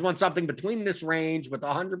I just want something between this range with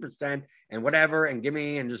 100% and whatever, and give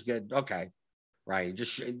me and just get okay, right?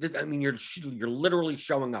 You're literally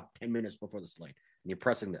showing up 10 minutes before the slate and you're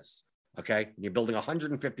pressing this, okay? And you're building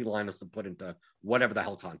 150 lineups to put into whatever the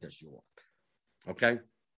hell contest you want, okay?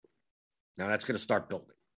 Now that's going to start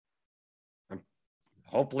building.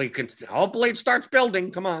 Hopefully it starts building.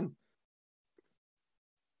 Come on.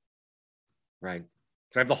 Right.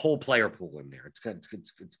 So I have the whole player pool in there.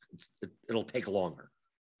 It'll take longer.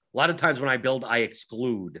 A lot of times when I build, I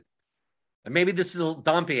exclude. And maybe this is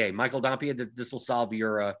Michael Dompier, this will solve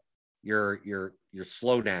your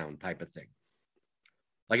slowdown type of thing.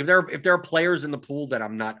 Like if there are players in the pool that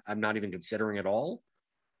I'm not even considering at all,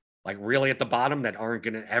 like really at the bottom that aren't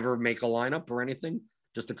going to ever make a lineup or anything,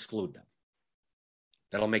 just exclude them.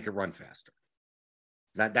 That'll make it run faster.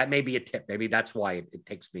 That may be a tip. Maybe that's why it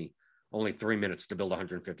takes me only 3 minutes to build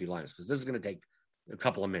 150 lineups, because this is going to take a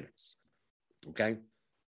couple of minutes. Okay?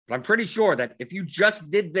 But I'm pretty sure that if you just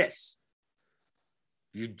did this,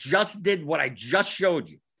 you just did what I just showed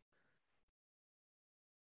you,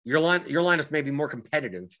 your lineups may be more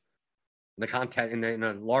competitive in the contest in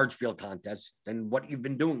a large field contest than what you've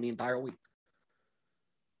been doing the entire week.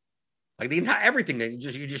 Like the entire everything that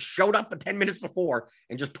you just showed up 10 minutes before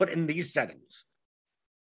and just put in these settings.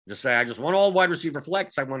 Just say, I just want all wide receiver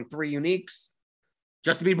flex. I want 3 uniques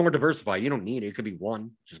just to be more diversified. You don't need it. It could be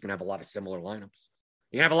one. Just going to have a lot of similar lineups.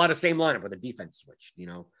 You can have a lot of same lineup with a defense switch,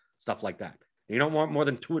 stuff like that. You don't want more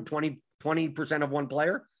than 20% of one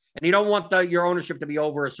player. And you don't want your ownership to be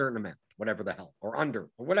over a certain amount, whatever the hell, or under,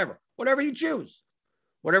 or whatever you choose,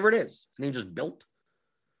 whatever it is. And then you just built.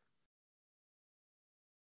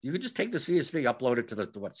 You could just take the CSV, upload it to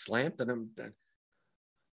the slant, and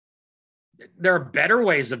there are better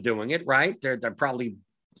ways of doing it, right? They're probably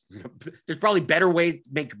there's probably better ways to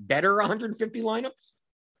make better 150 lineups.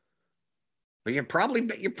 But you're probably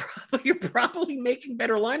making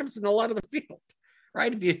better lineups in a lot of the field,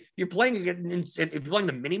 right? If you're playing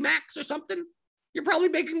the mini max or something, you're probably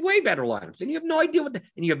making way better lineups, and you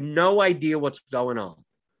have no idea what's going on.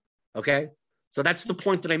 Okay, so that's the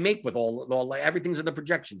point that I make with all everything's in the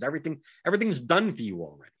projections. Everything's done for you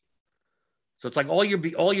already. So it's like all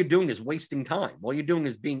you're doing is wasting time. All you're doing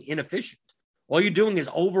is being inefficient. All you're doing is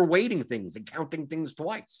overweighting things and counting things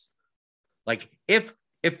twice. Like if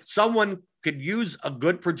someone could use a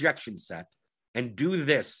good projection set and do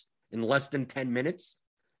this in less than 10 minutes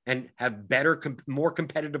and have better, more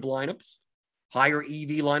competitive lineups, higher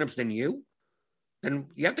EV lineups than you, then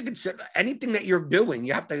you have to consider anything that you're doing.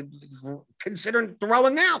 You have to consider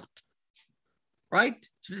throwing out, right?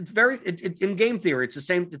 It's in game theory. It's the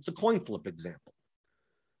same. It's a coin flip example.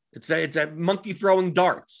 It's a monkey throwing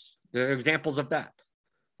darts. There are examples of that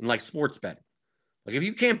in like sports betting. Like if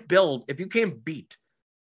you can't beat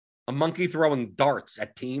a monkey throwing darts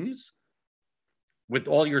at teams with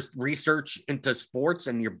all your research into sports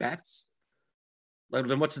and your bets,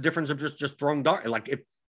 then what's the difference of just throwing darts? Like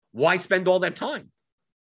why spend all that time,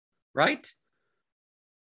 right?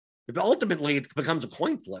 If ultimately it becomes a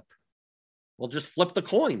coin flip, well, just flip the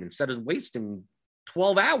coin instead of wasting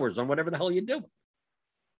 12 hours on whatever the hell you're doing.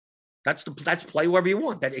 That's play wherever you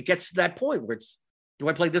want. That it gets to that point where it's, do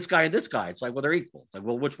I play this guy or this guy? It's like, well, they're equal. It's like,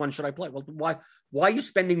 well, which one should I play? Well, why are you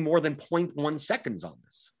spending more than 0.1 seconds on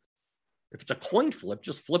this? If it's a coin flip,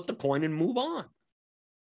 just flip the coin and move on.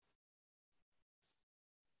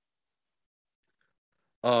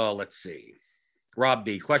 Let's see. Rob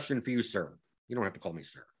B, question for you, sir. You don't have to call me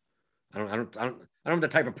sir. I don't have the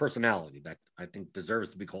type of personality that I think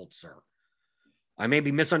deserves to be called sir. I may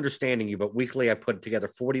be misunderstanding you, but weekly I put together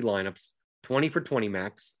 40 lineups, 20 for 20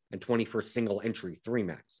 max and 20 for single entry 3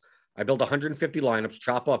 max. I build 150 lineups,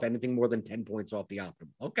 chop off anything more than 10 points off the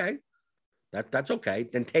optimum. Okay. That's okay.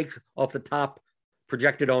 Then take off the top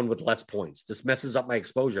projected own with less points. This messes up my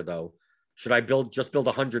exposure though. Should I just build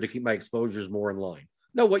 100 to keep my exposures more in line?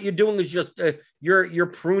 No, what you're doing is just you're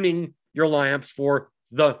pruning your lineups for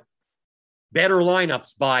the better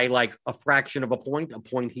lineups by like a fraction of a point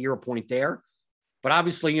here, a point there. But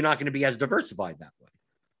obviously, you're not going to be as diversified that way.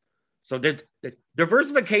 So the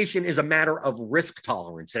diversification is a matter of risk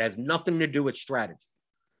tolerance. It has nothing to do with strategy.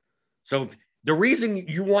 So the reason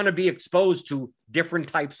you want to be exposed to different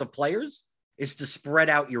types of players is to spread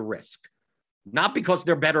out your risk, not because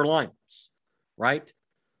they're better lineups, right?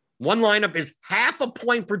 One lineup is half a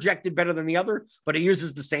point projected better than the other, but it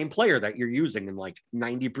uses the same player that you're using in like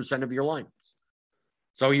 90% of your lineups.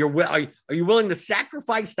 So are you willing to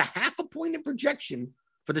sacrifice the half a point in projection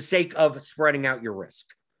for the sake of spreading out your risk?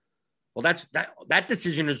 Well, that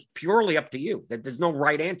decision is purely up to you. There's no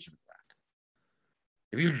right answer to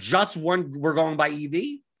that. If you just were going by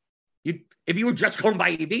EV, if you were just going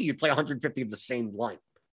by EV, you'd play 150 of the same lineup,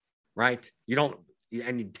 right?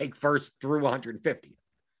 And you take first through 150,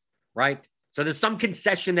 right? So there's some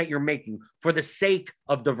concession that you're making for the sake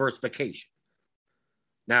of diversification.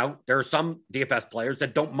 Now, there are some DFS players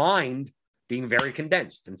that don't mind being very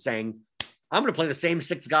condensed and saying, I'm going to play the same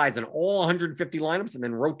 6 guys in all 150 lineups and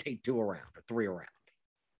then rotate 2 around or 3 around.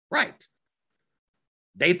 Right.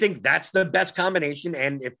 They think that's the best combination.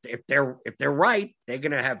 And if they're right, they're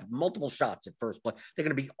going to have multiple shots at first place. They're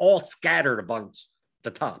going to be all scattered amongst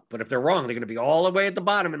the top. But if they're wrong, they're going to be all the way at the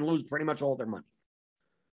bottom and lose pretty much all their money.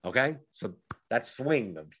 Okay? So that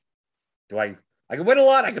swing of, I can win a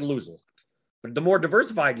lot, I can lose a lot. But the more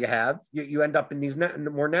diversified you have, you end up in these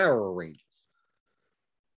more narrower ranges.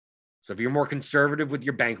 So if you're more conservative with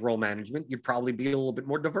your bankroll management, you'd probably be a little bit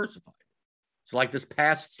more diversified. So like this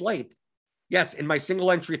past slate, yes, in my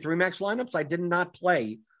single entry 3 max lineups, I did not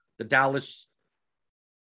play the Dallas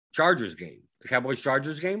Chargers game, the Cowboys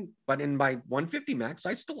Chargers game. But in my 150 max,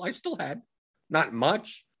 I still had not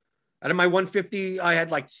much. Out of my 150, I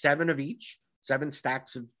had like 7 of each, 7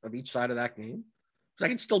 stacks of each side of that game. I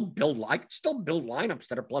can still build lineups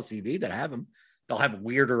that are plus EV that have them. They'll have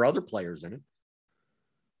weirder other players in it.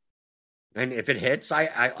 And if it hits,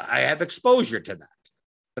 I have exposure to that.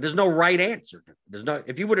 But there's no right answer. There's no,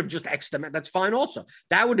 if you would have just X'd them, that's fine also.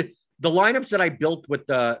 That would, the lineups that I built with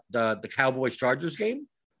the Cowboys Chargers game,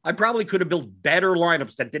 I probably could have built better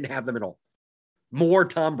lineups that didn't have them at all. More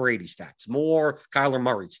Tom Brady stats, more Kyler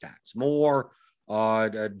Murray stats, more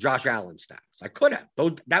Josh Allen stats. I could have.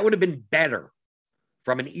 That would have been better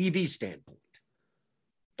from an EV standpoint.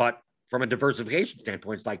 But from a diversification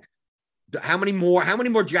standpoint, it's like, how many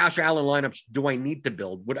more Josh Allen lineups do I need to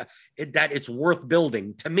build? That it's worth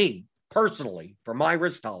building to me personally for my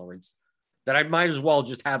risk tolerance, that I might as well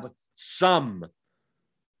just have some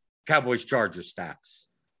Cowboys Chargers stats,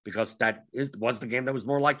 because that was the game that was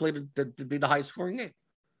more likely to be the high scoring game.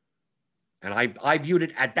 And I viewed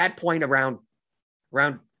it at that point around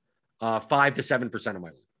 5 to 7% of my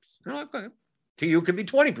lineups. Okay. To you, it could be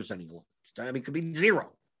 20% of your lineups. I mean, it could be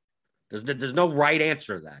 0. There's no right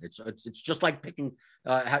answer to that. It's just like picking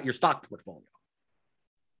your stock portfolio.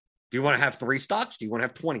 Do you want to have 3 stocks? Do you want to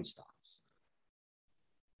have 20 stocks?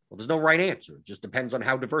 Well, there's no right answer. It just depends on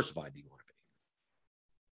how diversified you want to be,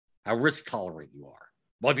 how risk tolerant you are.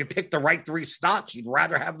 Well, if you pick the right 3 stocks, you'd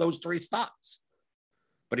rather have those 3 stocks.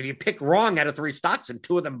 But if you pick wrong out of 3 stocks and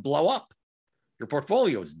 2 of them blow up, your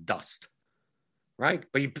portfolio is dust, right?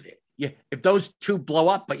 But if those 2 blow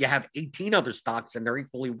up, but you have 18 other stocks and they're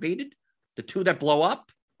equally weighted, the 2 that blow up,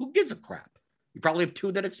 who gives a crap? You probably have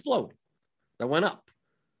 2 that explode, that went up.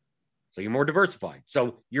 So you're more diversified.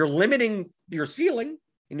 So you're limiting your ceiling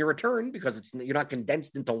in your return because you're not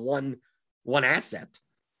condensed into one asset,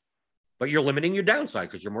 but you're limiting your downside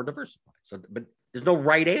because you're more diversified. So, but there's no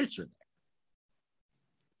right answer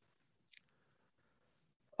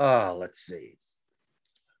there. Let's see.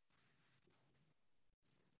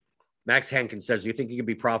 Max Hankin says, do you think you can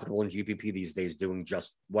be profitable in GPP these days doing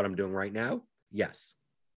just what I'm doing right now? Yes.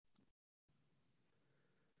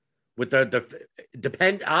 With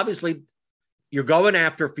depend, obviously, you're going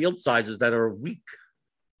after field sizes that are weak.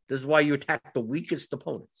 This is why you attack the weakest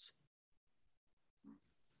opponents.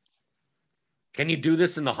 Can you do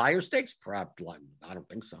this in the higher stakes? Probably. I don't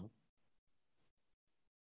think so.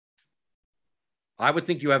 I would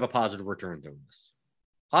think you have a positive return doing this.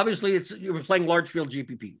 Obviously, you're playing large field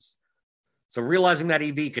GPPs. So realizing that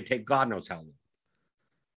EV could take God knows how long.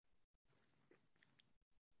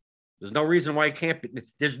 There's no reason why it can't be.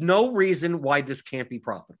 There's no reason why this can't be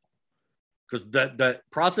profitable. Because the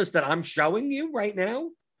process that I'm showing you right now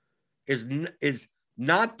is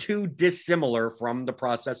not too dissimilar from the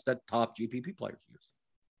process that top GPP players use.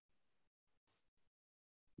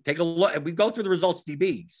 Take a look. We go through the results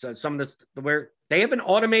DB. So some of this where they have an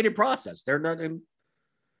automated process. They're not in.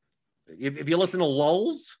 If you listen to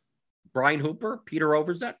Lulz, Brian Hooper, Peter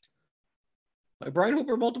Overzet, like Brian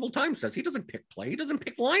Hooper multiple times says he doesn't pick play. He doesn't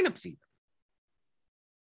pick lineups either.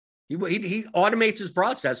 He automates his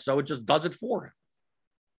process, so it just does it for him.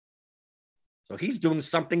 So he's doing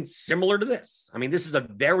something similar to this. I mean, this is a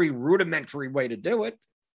very rudimentary way to do it,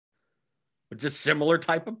 but just similar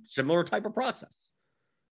type of process.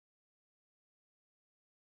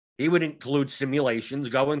 He would include simulations,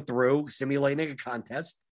 going through, simulating a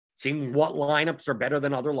contest, seeing what lineups are better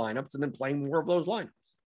than other lineups, and then playing more of those lineups.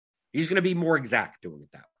 He's going to be more exact doing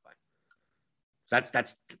it that way. So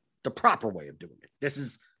that's the proper way of doing it. This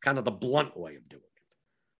is kind of the blunt way of doing it.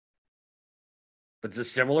 But it's a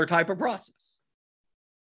similar type of process.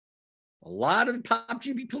 A lot of the top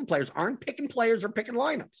GPP players aren't picking players or picking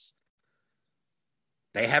lineups.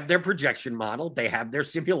 They have their projection model, they have their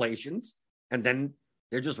simulations, and then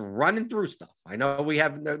they're just running through stuff. I know we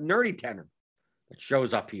have a Nerdy Tenor that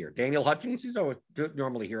shows up here. Daniel Hutchings, he's always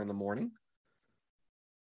normally here in the morning.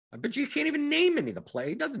 I bet you can't even name any of the play.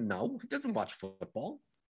 He doesn't know. He doesn't watch football.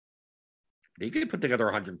 He could put together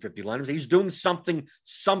 150 lineups. He's doing something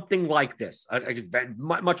like this, a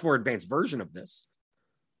much more advanced version of this,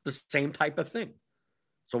 the same type of thing.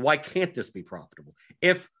 So why can't this be profitable?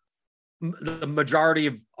 If the majority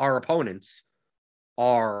of our opponents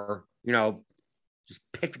are, just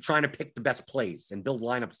trying to pick the best plays and build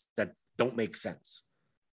lineups that don't make sense.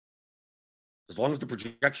 As long as the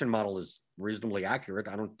projection model is reasonably accurate,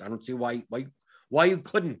 I don't see why you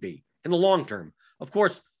couldn't be in the long term. Of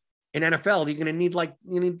course, in NFL, you're going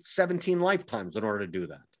to need 17 lifetimes in order to do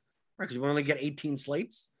that, right? Because you only get 18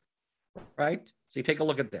 slates, right? So you take a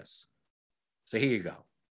look at this. So here you go.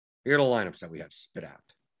 Here are the lineups that we have spit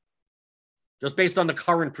out, just based on the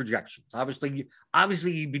current projections. Obviously,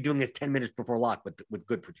 you'd be doing this 10 minutes before lock with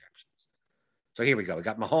good projections. So here we go. We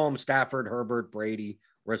got Mahomes, Stafford, Herbert, Brady,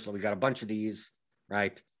 Russell. We got a bunch of these,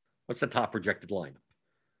 right? What's the top projected lineup?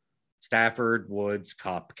 Stafford, Woods,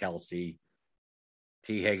 Kupp, Kelsey,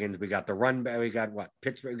 T. Higgins. We got the run back. We got what?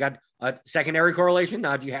 Pittsburgh. We got a secondary correlation.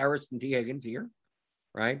 Najee Harris and T. Higgins here,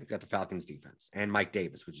 right? We got the Falcons defense and Mike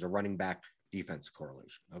Davis, which is a running back defense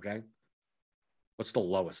correlation. Okay. What's the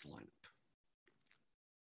lowest lineup?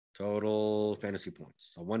 Total fantasy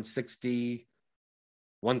points. So 160,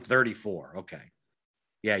 134. Okay.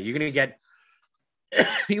 Yeah, you're going to get,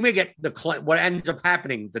 you may get what ends up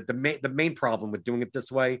happening, the main problem with doing it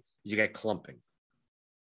this way is you get clumping.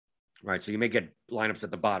 Right. So you may get lineups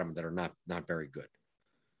at the bottom that are not very good.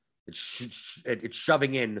 It's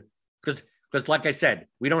shoving in because like I said,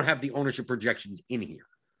 we don't have the ownership projections in here.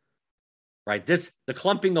 Right. The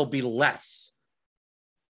clumping will be less.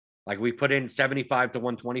 Like we put in 75 to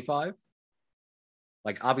 125.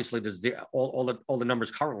 Like obviously all the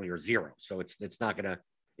numbers currently are zero. So it's not gonna,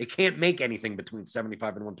 it can't make anything between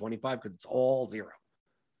 75 and 125 because it's all zero.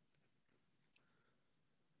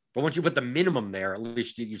 But once you put the minimum there, at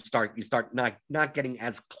least you start not getting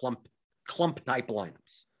as clump type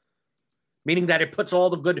lineups. Meaning that it puts all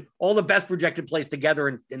the best projected plays together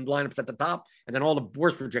in lineups at the top, and then all the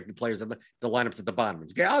worst projected players in the lineups at the bottom.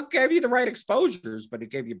 I'll give you the right exposures, but it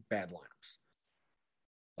gave you bad lineups.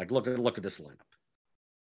 Like look at this lineup.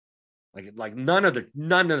 Like none of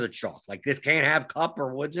the chalk. Like this can't have Kupp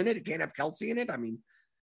or Woods in it. It can't have Kelsey in it. I mean,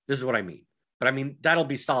 this is what I mean. But I mean that'll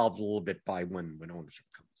be solved a little bit by when ownership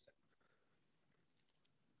comes in.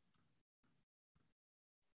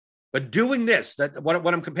 But doing this, what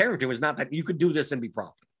I'm comparing to is not that you could do this and be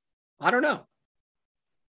profitable. I don't know.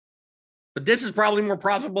 But this is probably more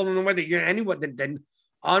profitable than the way that you're anyone than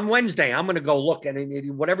on Wednesday. I'm going to go look at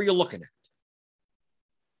whatever you're looking at.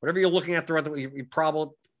 Whatever you're looking at throughout the week, you're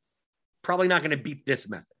probably not going to beat this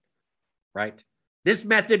method, right? This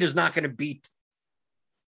method is not going to beat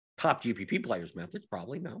top GPP players' methods.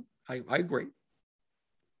 Probably no. I agree.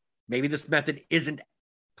 Maybe this method isn't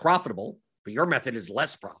profitable, but your method is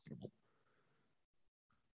less profitable.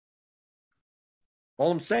 All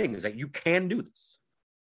I'm saying is that you can do this.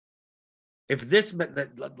 If this,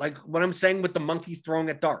 like what I'm saying with the monkeys throwing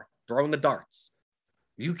the darts,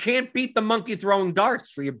 you can't beat the monkey throwing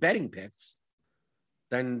darts for your betting picks,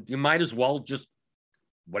 then you might as well just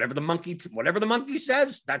whatever the monkey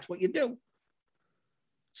says, that's what you do.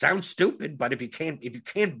 Sounds stupid, but if you can't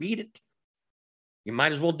beat it, you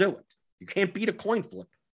might as well do it. You can't beat a coin flip.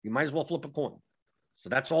 You might as well flip a coin. So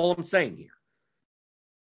that's all I'm saying here.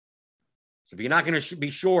 So if you're not going to be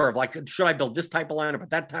sure of like, should I build this type of lineup,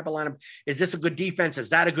 that type of lineup? Is this a good defense? Is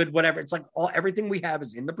that a good whatever? It's like everything we have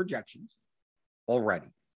is in the projections already.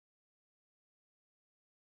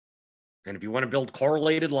 And if you want to build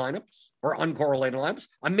correlated lineups or uncorrelated lineups,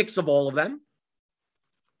 a mix of all of them.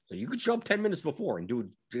 So you could show up 10 minutes before and do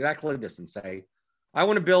exactly this and say, I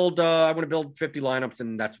want to build 50 lineups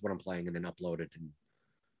and that's what I'm playing, and then upload it and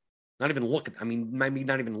not even look at, maybe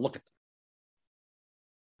not even look at them.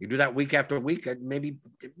 You do that week after week, maybe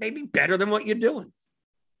better than what you're doing.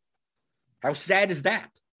 How sad is that?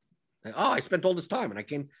 Like, I spent all this time and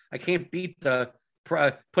I can't beat the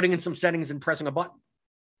putting in some settings and pressing a button.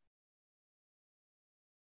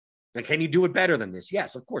 And can you do it better than this?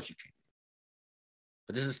 Yes, of course you can.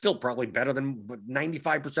 But this is still probably better than what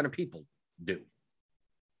 95% of people do.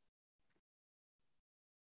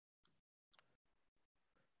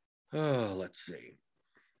 Oh, let's see.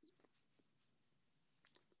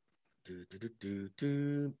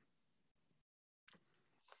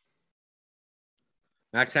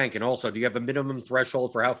 Max Hankin, also, do you have a minimum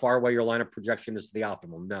threshold for how far away your lineup projection is to the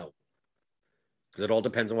optimal? No. Because it all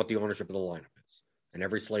depends on what the ownership of the lineup is. And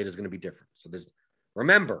every slate is going to be different. So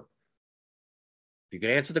remember, you can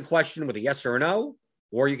answer the question with a yes or a no,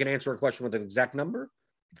 or you can answer a question with an exact number.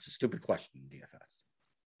 It's a stupid question in DFS.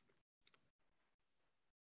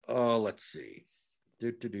 Oh, let's see.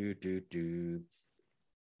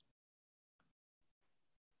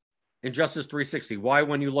 Injustice 360. Why,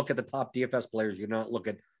 when you look at the top DFS players, you not look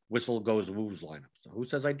at Whistle Goes Woo's lineup? So who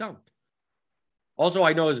says I don't? Also,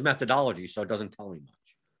 I know his methodology, so it doesn't tell me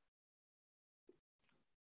much.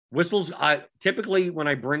 Whistles, typically when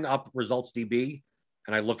I bring up Results DB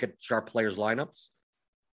and I look at sharp players' lineups,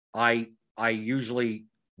 I usually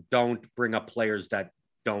don't bring up players that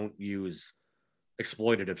don't use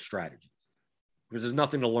exploitative strategies because there's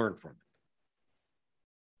nothing to learn from it.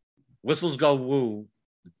 Whistles Go Woo,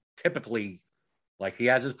 typically, like he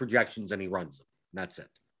has his projections and he runs them. And that's it.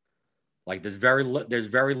 Like there's very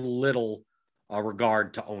little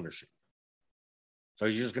regard to ownership. So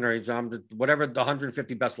he's just going to whatever the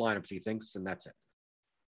 150 best lineups he thinks, and that's it.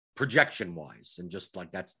 Projection wise, and just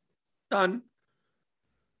like that's done.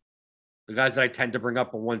 The guys that I tend to bring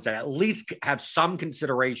up are ones that at least have some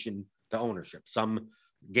consideration to ownership, some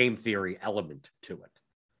game theory element to it.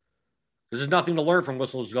 There's nothing to learn from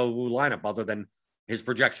Whistles Go Woo lineup other than his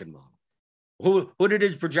projection model. Who did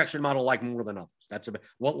his projection model like more than others? That's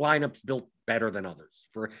what lineups built better than others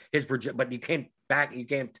for his project. But you can't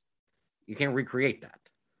recreate that.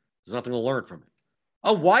 There's nothing to learn from it.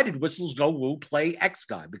 Oh, why did Whistles Go Woo play X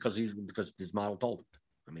guy? Because his model told him.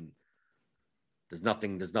 I mean, there's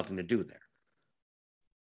nothing to do there.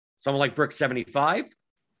 Someone like Brick 75,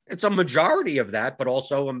 it's a majority of that, but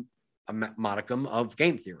also a modicum of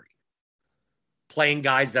game theory. Playing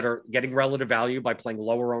guys that are getting relative value by playing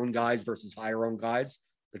lower owned guys versus higher owned guys.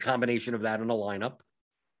 The combination of that in a lineup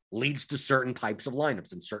leads to certain types of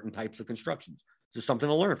lineups and certain types of constructions. There's something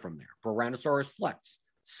to learn from there. Tyrannosaurus Flex,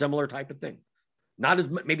 similar type of thing.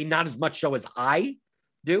 Maybe not as much so as I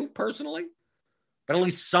do personally, but at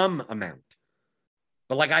least some amount.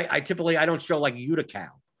 But like I typically don't show like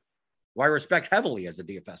Utica, who I respect heavily as a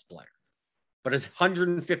DFS player. But his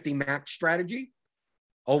 150 max strategy,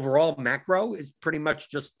 overall macro, is pretty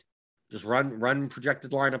much just run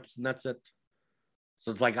projected lineups, and that's it.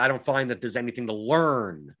 So it's like I don't find that there's anything to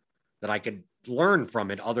learn that I could learn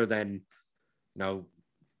from it other than, how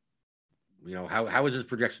is his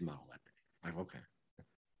projection model that day? Like, okay,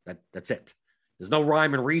 that's it. There's no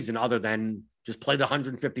rhyme and reason other than just play the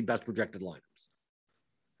 150 best projected lineups,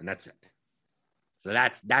 and that's it. So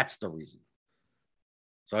that's the reason.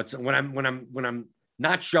 So it's when I'm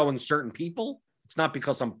not showing certain people, it's not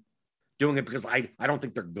because I'm doing it because I don't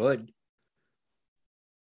think they're good.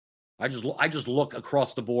 I just look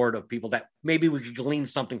across the board of people that maybe we could glean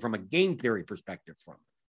something from a game theory perspective from.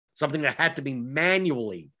 Something that had to be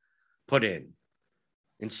manually put in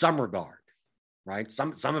some regard, right?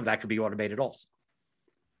 Some of that could be automated also.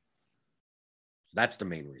 So that's the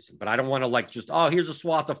main reason. But I don't want to here's a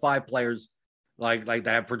swath of 5 players like that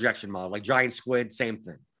have projection model, like Giant Squid, same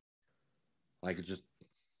thing. Like it's just,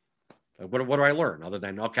 what do I learn other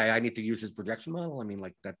than, okay, I need to use his projection model? I mean,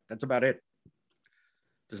 like that's about it.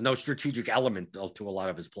 There's no strategic element to a lot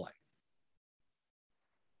of his play.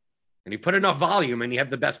 And you put enough volume and you have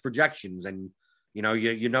the best projections and,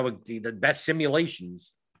 the best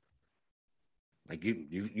simulations. Like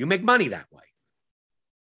you make money that way.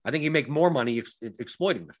 I think you make more money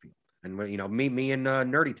exploiting the field. And, me and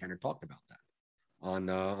Nerdy Tenor talked about that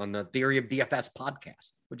on the Theory of DFS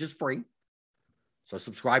podcast, which is free. So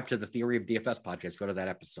subscribe to the Theory of DFS podcast. Go to that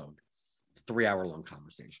episode. It's a 3-hour-long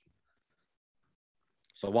conversation.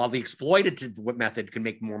 So while the exploitative method can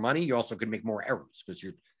make more money, you also can make more errors because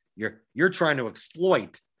you're trying to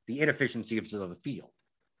exploit the inefficiency of the field.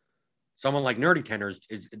 Someone like Nerdy Tenor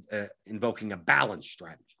is invoking a balanced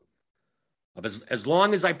strategy of as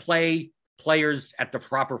long as I play players at the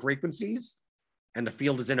proper frequencies and the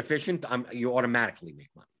field is inefficient, you automatically make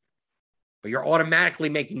money. But you're automatically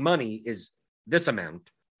making money is this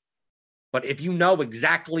amount. But if you know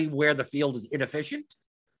exactly where the field is inefficient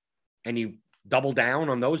and you double down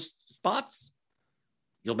on those spots,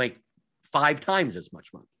 you'll make 5 times as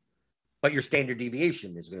much money. But your standard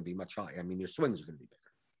deviation is going to be much higher. I mean, your swings are going to be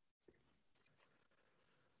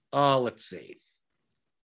bigger. Let's see.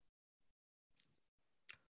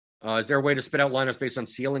 Is there a way to spit out lineups based on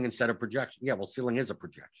ceiling instead of projection? Yeah, well, ceiling is a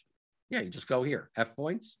projection. Yeah, you just go here. F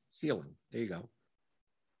points, ceiling. There you go.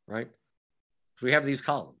 Right? So we have these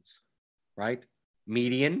columns, right?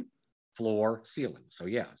 Median, floor, ceiling. So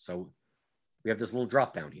yeah, so we have this little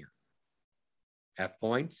drop down here. F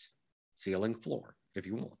points, ceiling, floor, if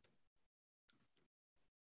you want.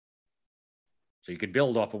 So you could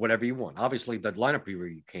build off of whatever you want. Obviously, the lineup viewer,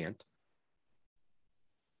 you can't.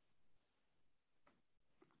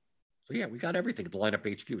 So yeah, we got everything at the Lineup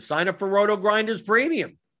HQ. Sign up for Roto Grinders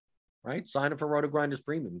Premium, right? Sign up for Roto Grinders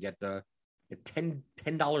Premium. Get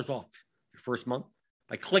 $10 off your first month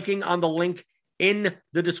by clicking on the link in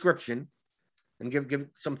the description and give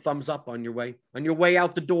some thumbs up on your way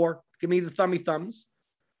out the door. Give me the thumbs,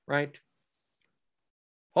 right?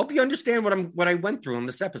 Hope you understand what I went through in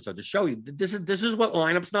this episode to show you that this is what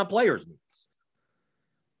lineups, not players, means.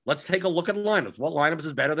 Let's take a look at lineups. What lineups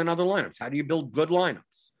is better than other lineups? How do you build good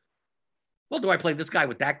lineups? Well, do I play this guy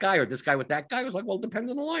with that guy or this guy with that guy? I was like, well, it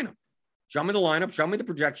depends on the lineup. Show me the lineup, show me the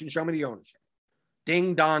projection, show me the ownership.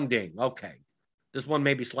 Ding, dong, ding. Okay. This one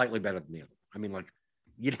may be slightly better than the other. I mean, like,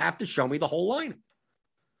 you'd have to show me the whole lineup.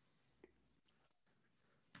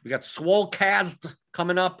 We got Swolecast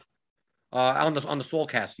coming up on the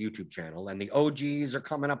Swolecast YouTube channel, and the OGs are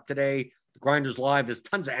coming up today. The Grinders Live. There's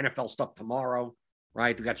tons of NFL stuff tomorrow,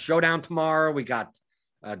 right? We got Showdown tomorrow. We got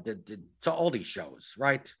so all these shows,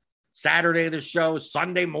 right? Saturday there's shows.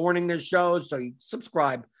 Sunday morning there's shows. So you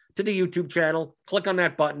subscribe to the YouTube channel. Click on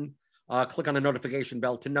that button. Click on the notification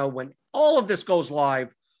bell to know when all of this goes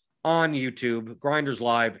live on YouTube. Grinders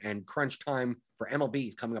Live and Crunch Time for MLB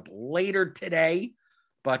is coming up later today.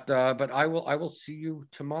 But I will see you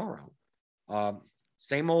tomorrow.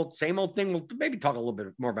 Same old thing. We'll maybe talk a little bit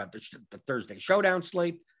more about the Thursday Showdown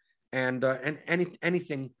slate and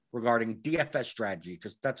anything regarding DFS strategy,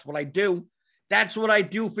 because that's what I do. That's what I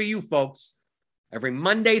do for you folks every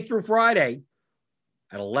Monday through Friday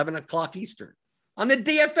at 11 o'clock Eastern on the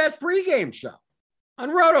DFS pregame show on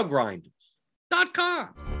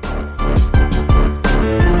RotoGrinders.com.